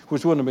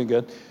 which wouldn't have been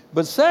good,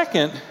 but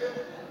second,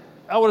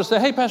 I would have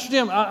said, hey, Pastor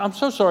Jim, I'm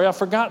so sorry, I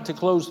forgot to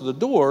close the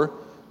door.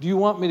 Do you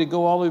want me to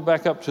go all the way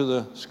back up to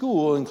the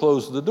school and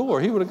close the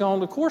door? He would have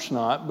gone, of course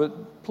not,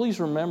 but please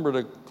remember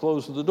to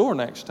close the door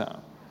next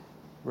time,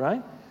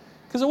 right?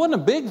 Because it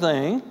wasn't a big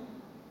thing,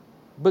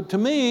 but to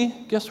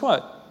me, guess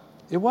what?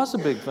 It was a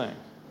big thing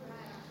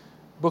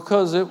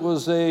because it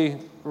was a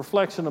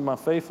reflection of my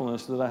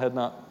faithfulness that I had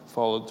not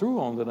followed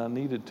through on that I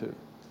needed to.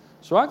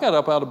 So I got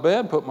up out of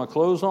bed, put my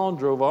clothes on,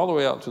 drove all the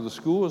way out to the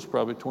school. It was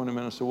probably 20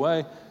 minutes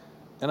away,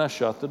 and I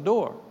shut the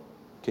door,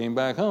 came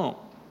back home.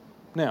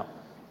 Now,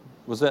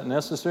 was that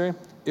necessary?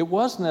 It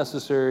was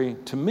necessary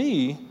to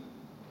me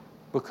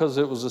because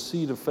it was a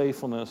seed of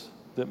faithfulness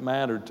that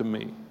mattered to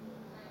me.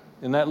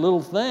 And that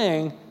little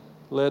thing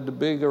led to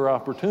bigger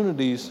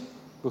opportunities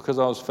because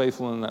I was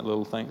faithful in that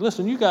little thing.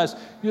 Listen, you guys,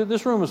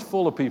 this room is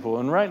full of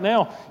people. And right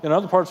now, in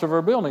other parts of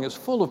our building, it's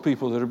full of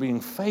people that are being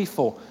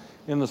faithful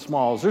in the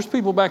smalls. There's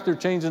people back there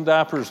changing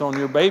diapers on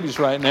your babies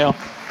right now.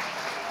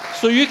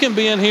 So you can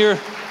be in here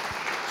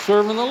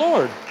serving the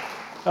Lord.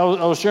 I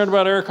was sharing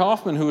about Eric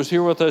Hoffman, who was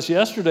here with us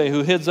yesterday,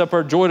 who heads up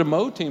our Joy to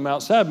Mow team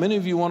outside. Many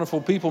of you wonderful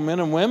people, men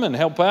and women,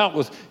 help out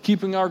with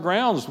keeping our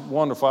grounds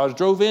wonderful. I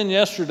drove in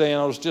yesterday,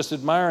 and I was just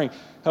admiring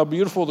how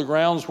beautiful the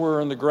grounds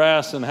were and the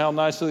grass and how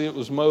nicely it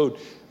was mowed.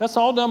 That's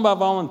all done by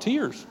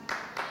volunteers.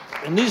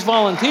 And these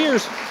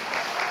volunteers,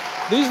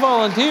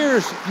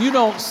 you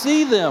don't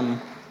see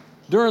them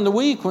during the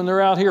week when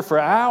they're out here for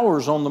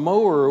hours on the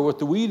mower or with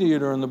the weed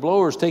eater and the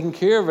blowers, taking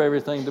care of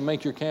everything to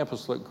make your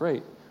campus look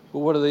great. But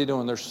what are they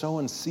doing? They're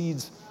sowing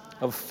seeds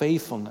of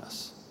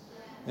faithfulness,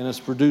 and it's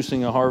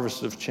producing a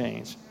harvest of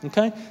change.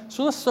 Okay?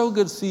 So let's sow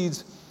good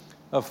seeds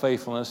of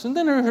faithfulness. And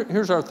then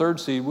here's our third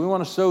seed. We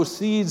want to sow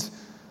seeds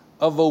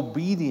of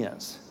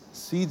obedience.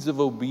 Seeds of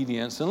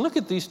obedience. And look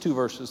at these two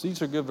verses.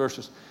 These are good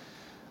verses.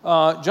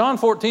 John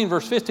 14,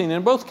 verse 15.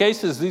 In both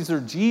cases, these are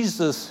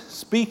Jesus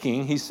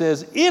speaking. He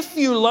says, if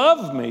you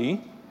love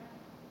me,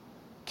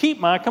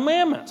 keep my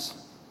commandments.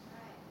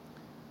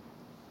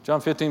 John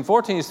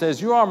 15:14, he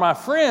says, you are my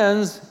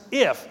friends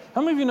if.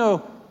 How many of you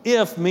know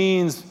if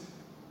means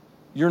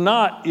you're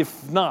not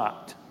if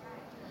not?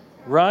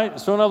 Right?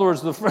 So in other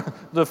words, the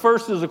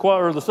first is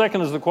the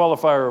second is the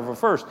qualifier of a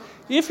first.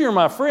 If you're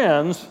my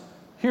friends,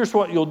 here's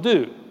what you'll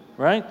do,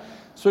 right?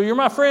 So you're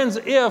my friends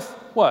if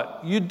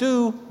what? You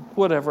do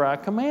whatever I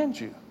command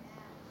you.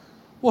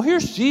 Well,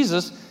 here's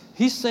Jesus.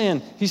 He's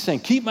saying,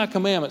 keep my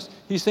commandments.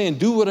 He's saying,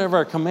 do whatever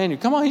I command you.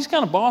 Come on, he's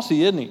kind of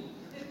bossy, isn't he?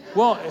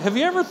 Well, have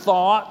you ever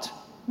thought,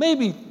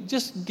 maybe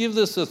just give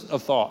this a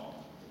thought.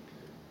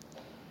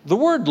 The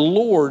word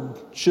Lord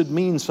should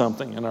mean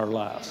something in our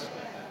lives.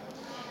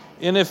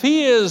 And if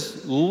he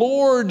is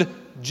Lord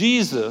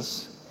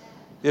Jesus,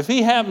 if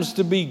he happens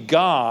to be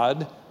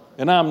God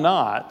and I'm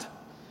not,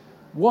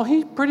 well,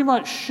 he pretty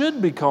much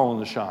should be calling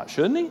the shot,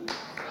 shouldn't he?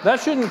 That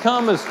shouldn't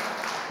come as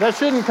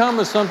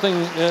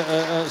something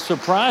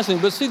surprising.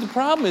 But see, the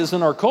problem is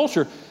in our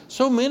culture,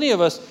 so many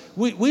of us,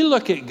 we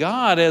look at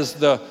God as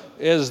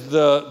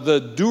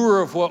the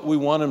doer of what we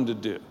want him to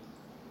do,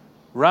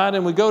 right?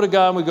 And we go to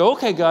God and we go,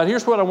 okay, God,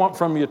 here's what I want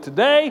from you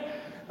today.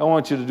 I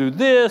want you to do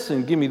this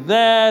and give me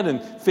that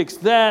and fix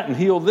that and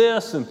heal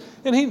this. And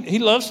he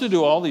loves to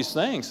do all these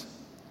things.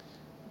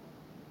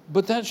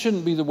 But that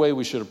shouldn't be the way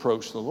we should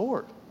approach the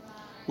Lord.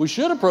 We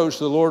should approach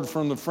the Lord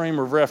from the frame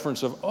of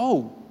reference of,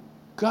 oh,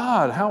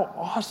 God, how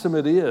awesome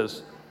it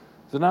is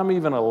that I'm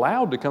even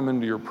allowed to come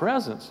into your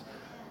presence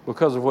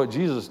because of what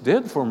Jesus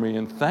did for me.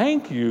 And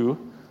thank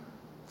you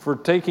for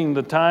taking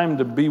the time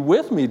to be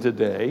with me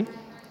today.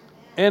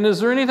 And is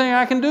there anything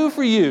I can do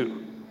for you?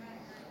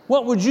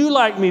 What would you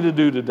like me to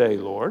do today,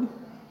 Lord?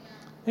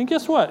 And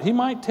guess what? He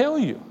might tell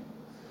you.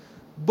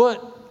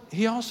 But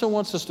he also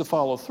wants us to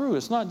follow through.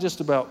 It's not just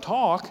about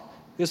talk.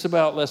 It's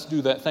about let's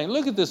do that thing.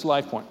 Look at this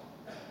life point.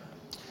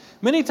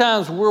 Many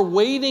times we're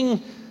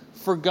waiting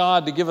for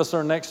God to give us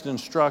our next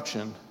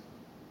instruction,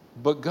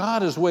 but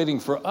God is waiting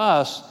for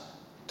us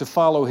to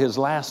follow his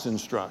last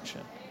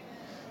instruction.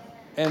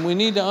 And we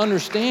need to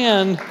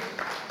understand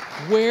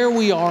where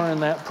we are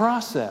in that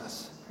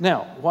process.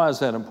 Now, why is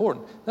that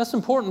important? That's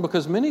important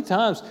because many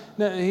times,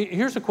 now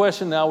here's a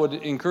question that I would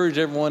encourage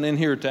everyone in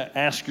here to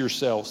ask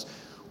yourselves.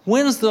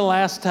 When's the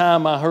last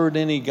time I heard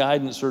any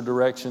guidance or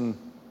direction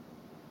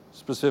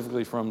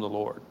specifically from the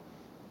Lord?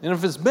 And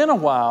if it's been a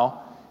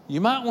while, you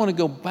might want to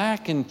go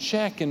back and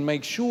check and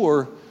make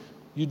sure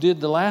you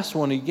did the last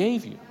one he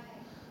gave you.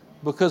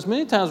 Because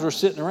many times we're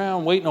sitting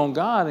around waiting on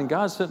God and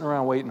God's sitting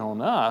around waiting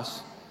on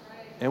us.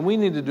 And we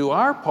need to do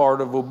our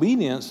part of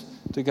obedience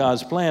to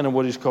God's plan and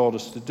what he's called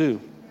us to do.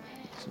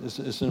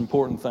 It's an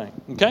important thing,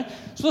 okay?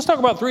 So let's talk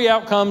about 3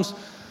 outcomes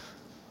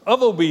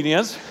of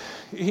obedience.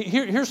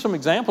 Here's some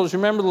examples. You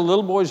remember the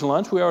little boy's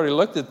lunch? We already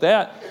looked at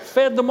that.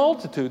 Fed the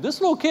multitude.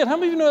 This little kid, how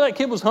many of you know that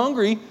kid was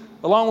hungry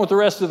along with the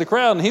rest of the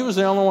crowd, and he was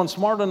the only one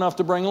smart enough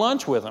to bring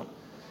lunch with him.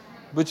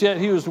 But yet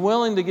he was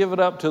willing to give it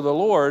up to the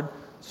Lord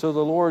so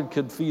the Lord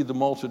could feed the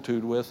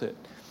multitude with it.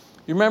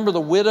 You remember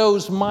the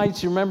widow's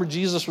mites? You remember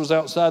Jesus was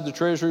outside the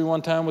treasury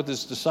one time with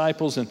his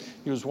disciples, and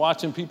he was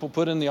watching people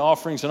put in the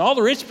offerings, and all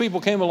the rich people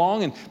came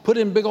along and put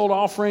in big old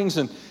offerings,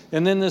 and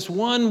then this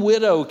one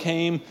widow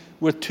came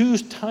with 2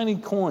 tiny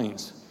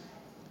coins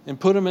and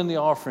put them in the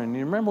offering.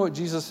 You remember what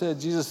Jesus said?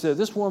 Jesus said,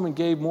 this woman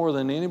gave more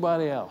than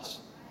anybody else.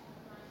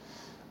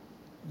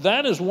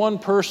 That is one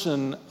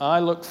person I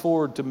look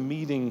forward to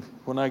meeting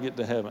when I get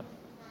to heaven,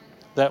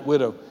 that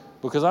widow,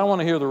 because I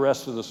want to hear the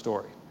rest of the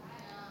story.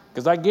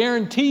 Because I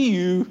guarantee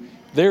you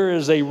there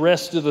is a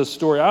rest of the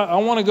story. I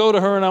want to go to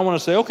her and I want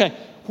to say, okay,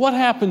 what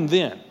happened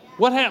then?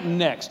 What happened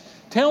next?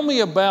 Tell me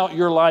about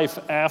your life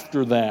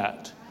after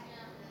that.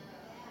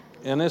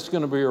 And it's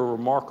going to be a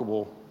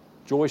remarkable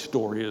joy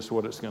story is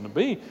what it's going to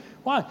be.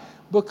 Why?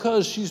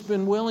 Because she's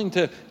been willing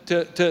to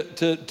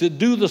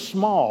do the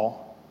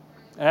small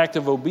act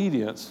of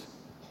obedience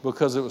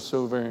because it was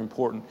so very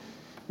important.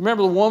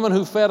 Remember the woman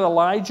who fed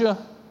Elijah?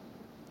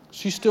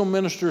 She still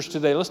ministers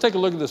today. Let's take a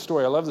look at this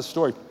story. I love this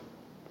story.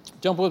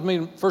 Jump with me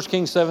to 1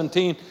 Kings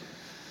 17.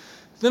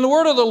 Then the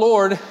word of the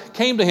Lord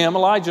came to him,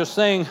 Elijah,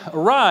 saying,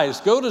 arise,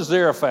 go to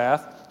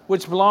Zarephath,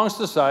 which belongs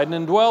to Sidon,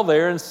 and dwell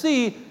there, and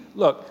see,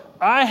 look,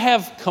 I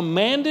have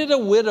commanded a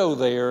widow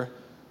there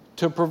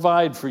to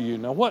provide for you.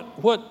 Now,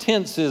 what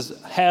tense is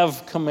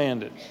have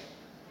commanded?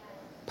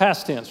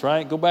 Past tense,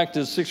 right? Go back to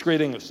 6th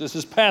grade English. This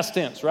is past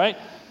tense, right?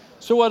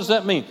 So what does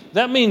that mean?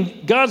 That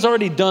means God's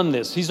already done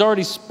this. He's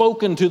already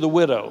spoken to the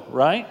widow,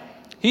 right?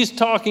 He's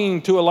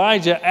talking to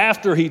Elijah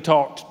after he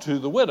talked to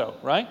the widow,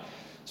 right?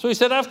 So he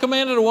said, I've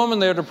commanded a woman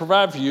there to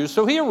provide for you.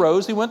 So he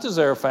arose, he went to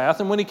Zarephath,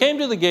 and when he came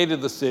to the gate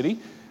of the city,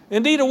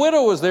 indeed a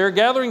widow was there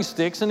gathering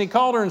sticks, and he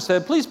called her and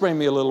said, please bring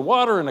me a little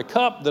water in a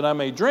cup that I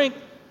may drink.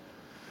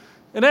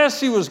 And as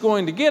she was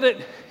going to get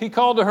it, he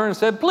called to her and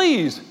said,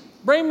 please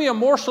bring me a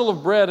morsel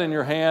of bread in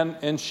your hand.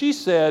 And she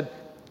said,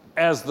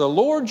 as the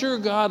Lord your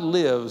God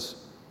lives,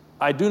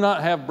 I do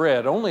not have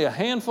bread, only a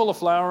handful of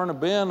flour in a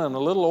bin and a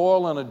little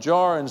oil in a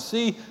jar. And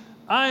see,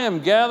 I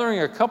am gathering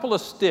a couple of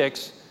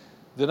sticks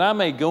that I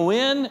may go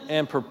in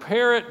and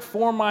prepare it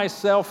for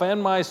myself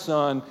and my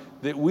son,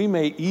 that we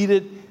may eat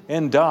it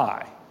and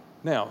die.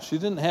 Now, she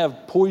didn't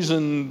have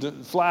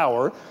poisoned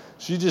flour.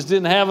 She just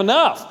didn't have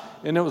enough.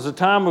 And it was a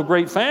time of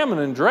great famine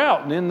and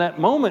drought. And in that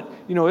moment,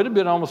 it had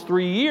been almost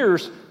 3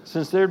 years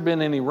since there had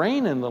been any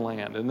rain in the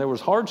land. And there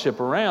was hardship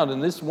around.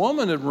 And this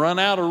woman had run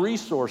out of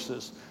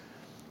resources.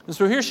 And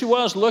so here she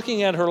was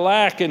looking at her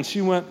lack. And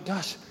she went,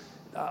 gosh,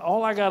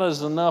 all I got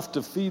is enough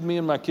to feed me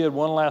and my kid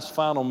one last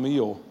final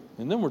meal.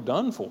 And then we're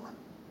done for.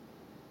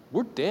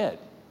 We're dead.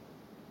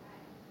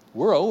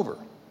 We're over.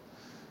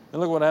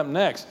 And look what happened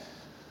next.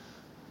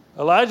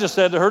 Elijah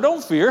said to her,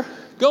 don't fear.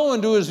 Go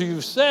and do as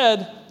you've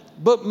said,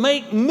 but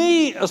make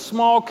me a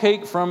small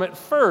cake from it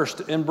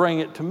first and bring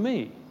it to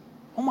me.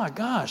 Oh my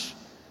gosh,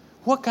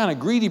 what kind of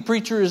greedy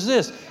preacher is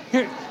this?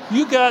 Here,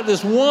 you got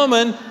this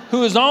woman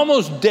who is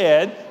almost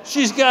dead.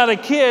 She's got a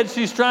kid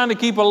she's trying to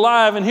keep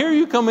alive, and here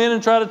you come in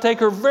and try to take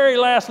her very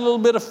last little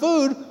bit of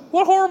food.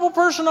 What horrible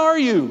person are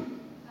you?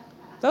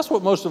 That's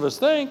what most of us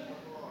think,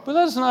 but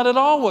that's not at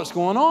all what's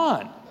going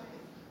on.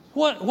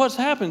 What's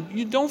happened?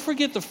 You don't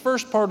forget the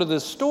first part of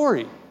this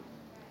story.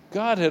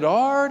 God had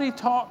already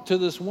talked to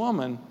this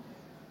woman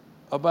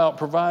about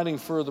providing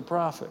for the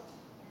prophet.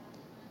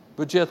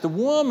 But yet the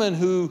woman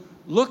who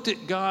looked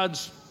at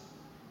God's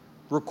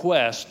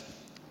request,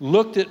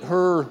 looked at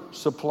her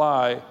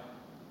supply,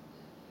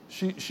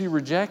 she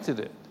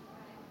rejected it.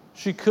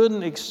 She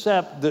couldn't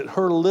accept that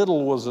her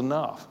little was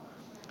enough.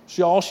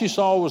 All she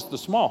saw was the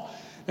small.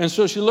 And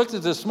so she looked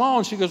at the small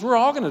and she goes, we're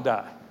all going to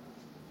die.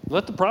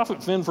 Let the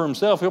prophet fend for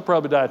himself. He'll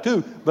probably die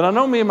too. But I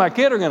know me and my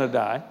kid are going to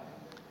die.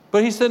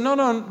 But he said,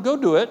 no, go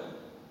do it.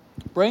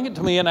 Bring it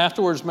to me, and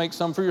afterwards make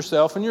some for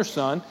yourself and your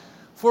son.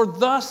 For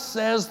thus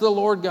says the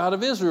Lord God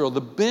of Israel,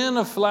 the bin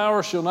of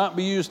flour shall not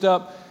be used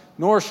up,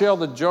 nor shall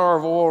the jar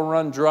of oil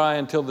run dry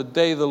until the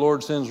day the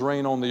Lord sends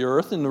rain on the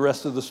earth. And the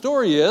rest of the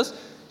story is,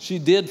 she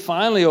did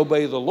finally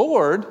obey the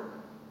Lord,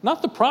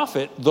 not the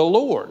prophet, the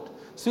Lord.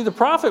 See, the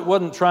prophet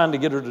wasn't trying to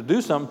get her to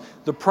do something.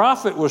 The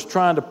prophet was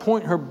trying to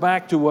point her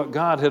back to what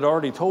God had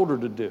already told her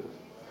to do.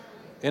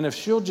 And if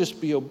she'll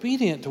just be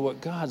obedient to what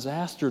God's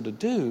asked her to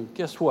do,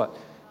 guess what?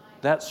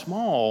 That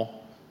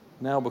small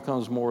now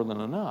becomes more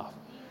than enough.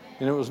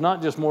 And it was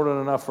not just more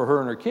than enough for her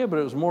and her kid, but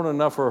it was more than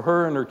enough for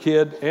her and her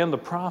kid and the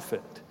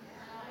prophet.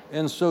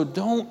 And so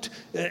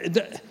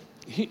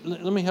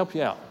let me help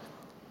you out.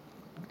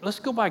 Let's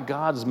go by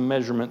God's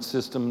measurement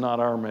system, not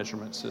our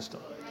measurement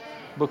system.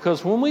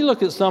 Because when we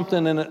look at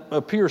something and it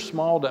appears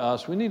small to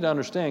us, we need to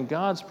understand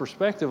God's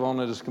perspective on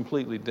it is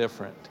completely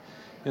different.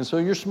 And so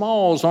your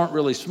smalls aren't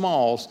really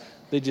smalls.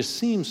 They just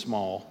seem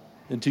small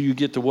until you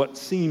get to what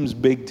seems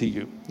big to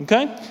you.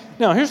 Okay?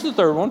 Now, here's the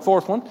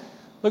fourth one.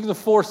 Look at the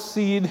fourth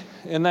seed,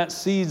 and that's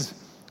seeds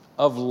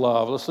of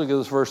love. Let's look at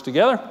this verse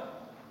together.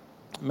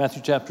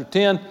 Matthew chapter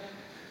 10.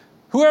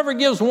 Whoever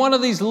gives one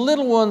of these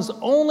little ones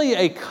only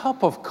a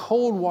cup of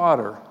cold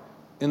water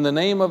in the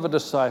name of a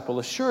disciple,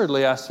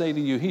 assuredly I say to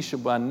you, he shall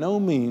by no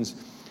means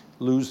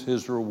lose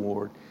his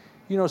reward.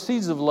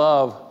 Seeds of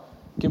love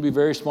can be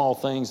very small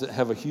things that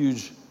have a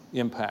huge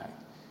impact.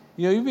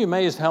 You'd be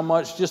amazed how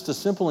much just a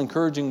simple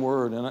encouraging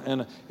word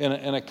and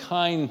a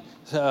kind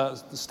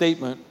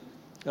statement,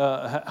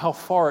 how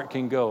far it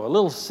can go. A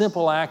little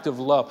simple act of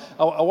love.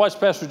 I watch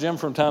Pastor Jim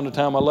from time to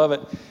time. I love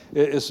it.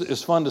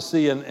 It's fun to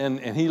see,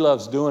 and he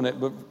loves doing it.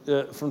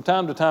 But from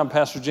time to time,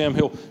 Pastor Jim,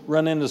 he'll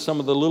run into some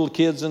of the little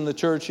kids in the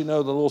church, the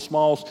little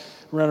smalls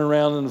running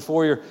around in the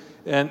foyer,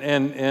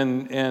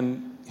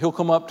 and he'll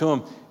come up to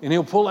them, and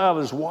he'll pull out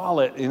his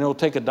wallet, and he'll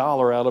take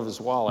 $1 out of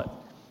his wallet,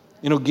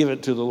 and he'll give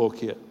it to the little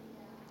kid.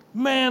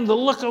 Man, the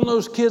look on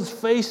those kids'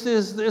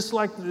 faces, it's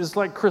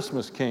like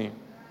Christmas came,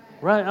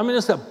 right? I mean,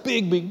 it's a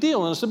big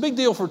deal, and it's a big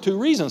deal for two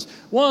reasons.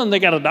 One, they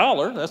got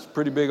 $1. That's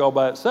pretty big all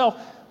by itself.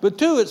 But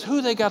two, it's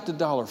who they got the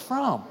 $1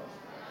 from.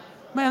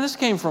 Man, this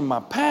came from my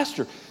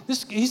pastor.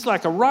 He's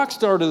like a rock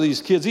star to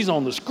these kids. He's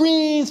on the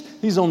screens.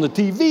 He's on the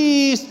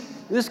TVs.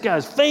 This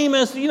guy's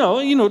famous. To a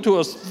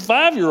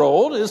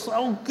 5-year-old, it's,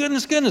 oh,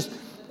 goodness.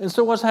 And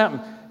so what's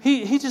happened?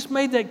 He just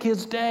made that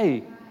kid's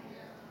day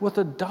with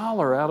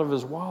 $1 out of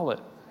his wallet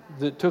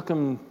that took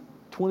him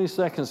 20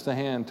 seconds to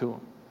hand to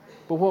him.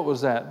 But what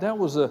was that? That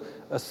was a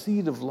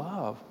seed of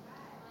love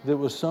that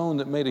was sown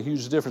that made a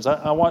huge difference.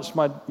 I watched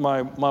my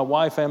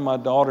wife and my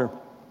daughter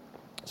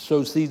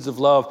sow seeds of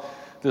love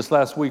this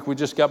last week. We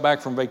just got back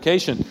from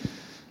vacation.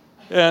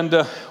 And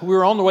we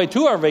were on the way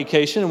to our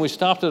vacation, and we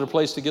stopped at a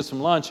place to get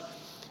some lunch.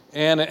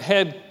 And it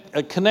had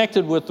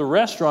connected with the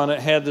restaurant. It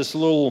had this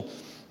little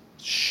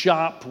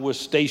shop with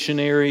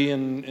stationery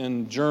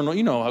and journal.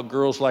 You know how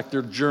girls like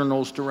their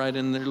journals to write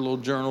in their little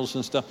journals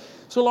and stuff.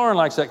 So Lauren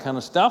likes that kind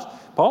of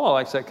stuff. Paula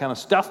likes that kind of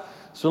stuff.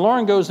 So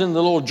Lauren goes in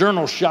the little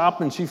journal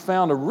shop, and she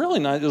found a really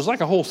nice, it was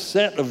like a whole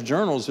set of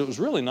journals. It was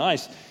really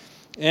nice.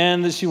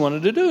 And that she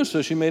wanted to do.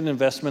 So she made an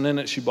investment in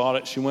it. She bought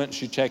it. She went and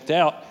she checked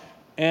out.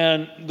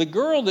 And the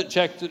girl that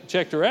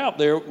checked her out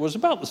there was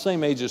about the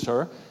same age as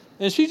her.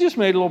 And she just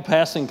made a little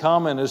passing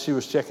comment as she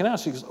was checking out.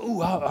 She goes,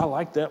 oh, I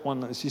like that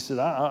one. And she said,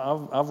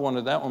 I've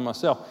wanted that one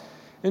myself.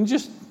 And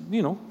just,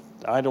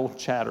 idle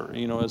chatter,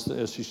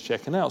 as she's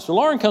checking out. So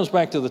Lauren comes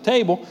back to the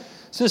table,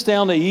 sits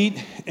down to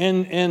eat,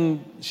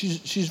 and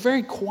she's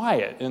very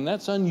quiet, and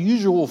that's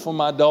unusual for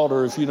my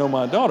daughter, if you know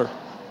my daughter.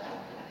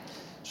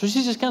 So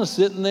she's just kind of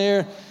sitting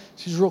there.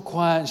 She's real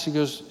quiet, and she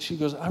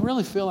goes, I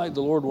really feel like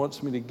the Lord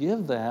wants me to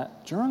give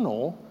that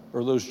journal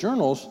or those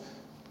journals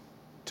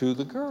to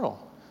the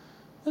girl.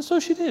 And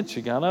so she did.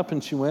 She got up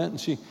and she went and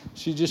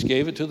she just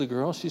gave it to the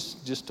girl. She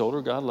just told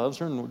her God loves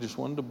her and just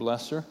wanted to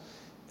bless her.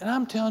 And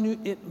I'm telling you,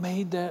 it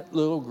made that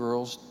little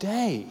girl's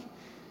day.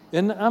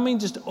 And I mean,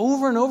 just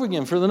over and over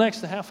again, for the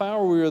next half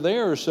hour we were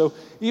there or so,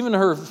 even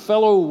her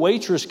fellow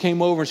waitress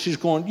came over and she's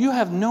going, you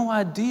have no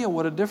idea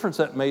what a difference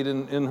that made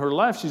in her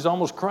life. She's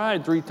almost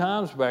cried 3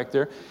 times back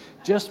there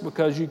just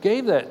because you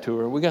gave that to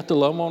her. We got to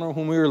love on her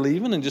when we were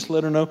leaving and just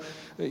let her know,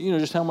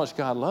 just how much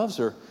God loves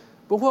her.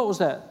 But what was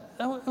that?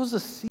 It was a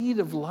seed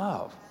of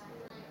love.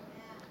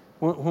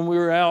 When we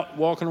were out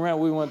walking around,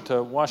 we went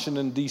to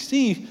Washington,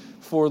 D.C.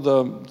 for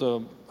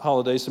the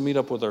holidays to meet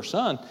up with our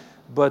son.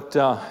 But,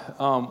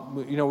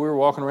 we were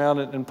walking around,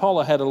 and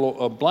Paula had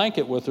a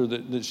blanket with her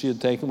that she had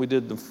taken. We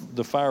did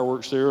the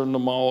fireworks there in the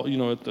mall,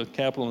 at the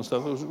Capitol and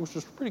stuff. It was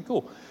just pretty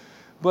cool.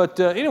 But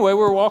anyway, we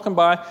were walking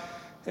by,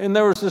 and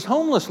there was this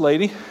homeless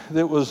lady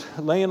that was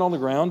laying on the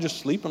ground, just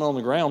sleeping on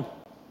the ground.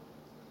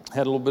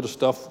 Had a little bit of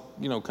stuff,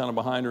 kind of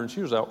behind her, and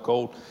she was out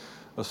cold,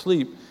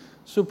 asleep.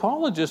 So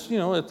Paula just,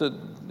 at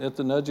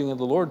the nudging of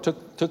the Lord,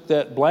 took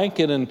that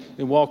blanket and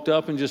walked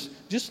up and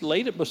just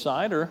laid it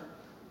beside her,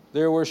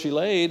 there where she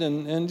laid,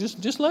 and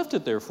just left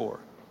it there for her.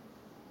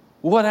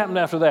 Well, what happened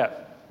after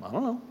that? I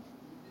don't know.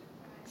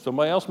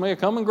 Somebody else may have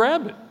come and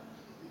grabbed it.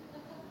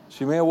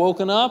 She may have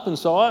woken up and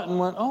saw it and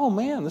went, oh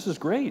man, this is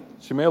great.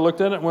 She may have looked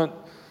at it and went,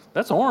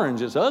 that's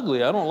orange, it's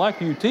ugly, I don't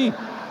like UT.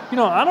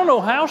 I don't know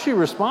how she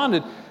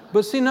responded,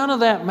 but see, none of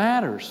that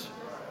matters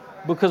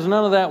because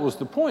none of that was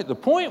the point. The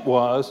point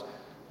was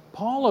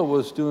Paula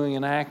was doing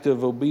an act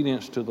of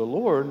obedience to the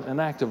Lord, an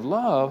act of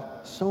love,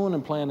 sowing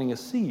and planting a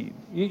seed.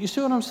 You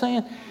see what I'm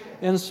saying?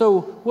 And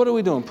so what are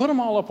we doing? Put them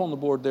all up on the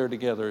board there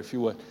together, if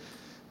you would.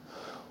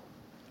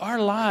 Our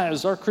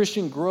lives, our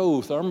Christian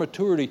growth, our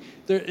maturity,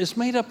 it's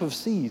made up of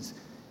seeds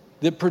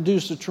that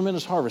produce a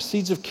tremendous harvest.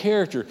 Seeds of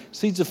character,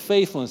 seeds of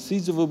faithfulness,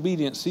 seeds of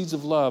obedience, seeds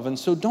of love. And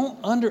so don't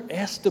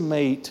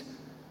underestimate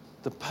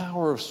the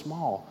power of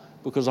small,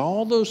 because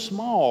all those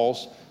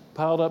smalls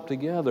piled up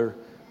together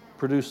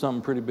produce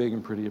something pretty big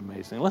and pretty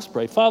amazing. Let's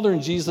pray. Father,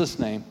 in Jesus'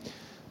 name,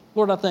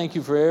 Lord, I thank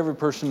you for every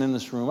person in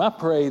this room. I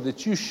pray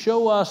that you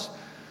show us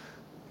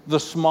the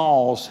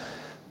smalls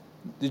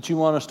that you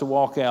want us to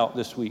walk out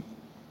this week,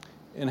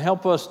 and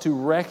help us to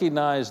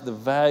recognize the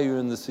value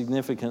and the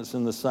significance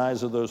and the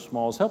size of those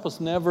smalls. Help us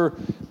never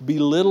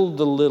belittle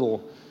the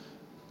little,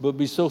 but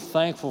be so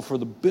thankful for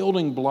the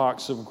building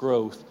blocks of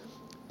growth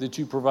that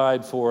you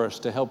provide for us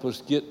to help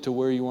us get to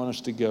where you want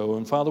us to go.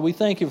 And Father, we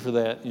thank you for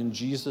that in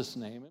Jesus'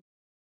 name.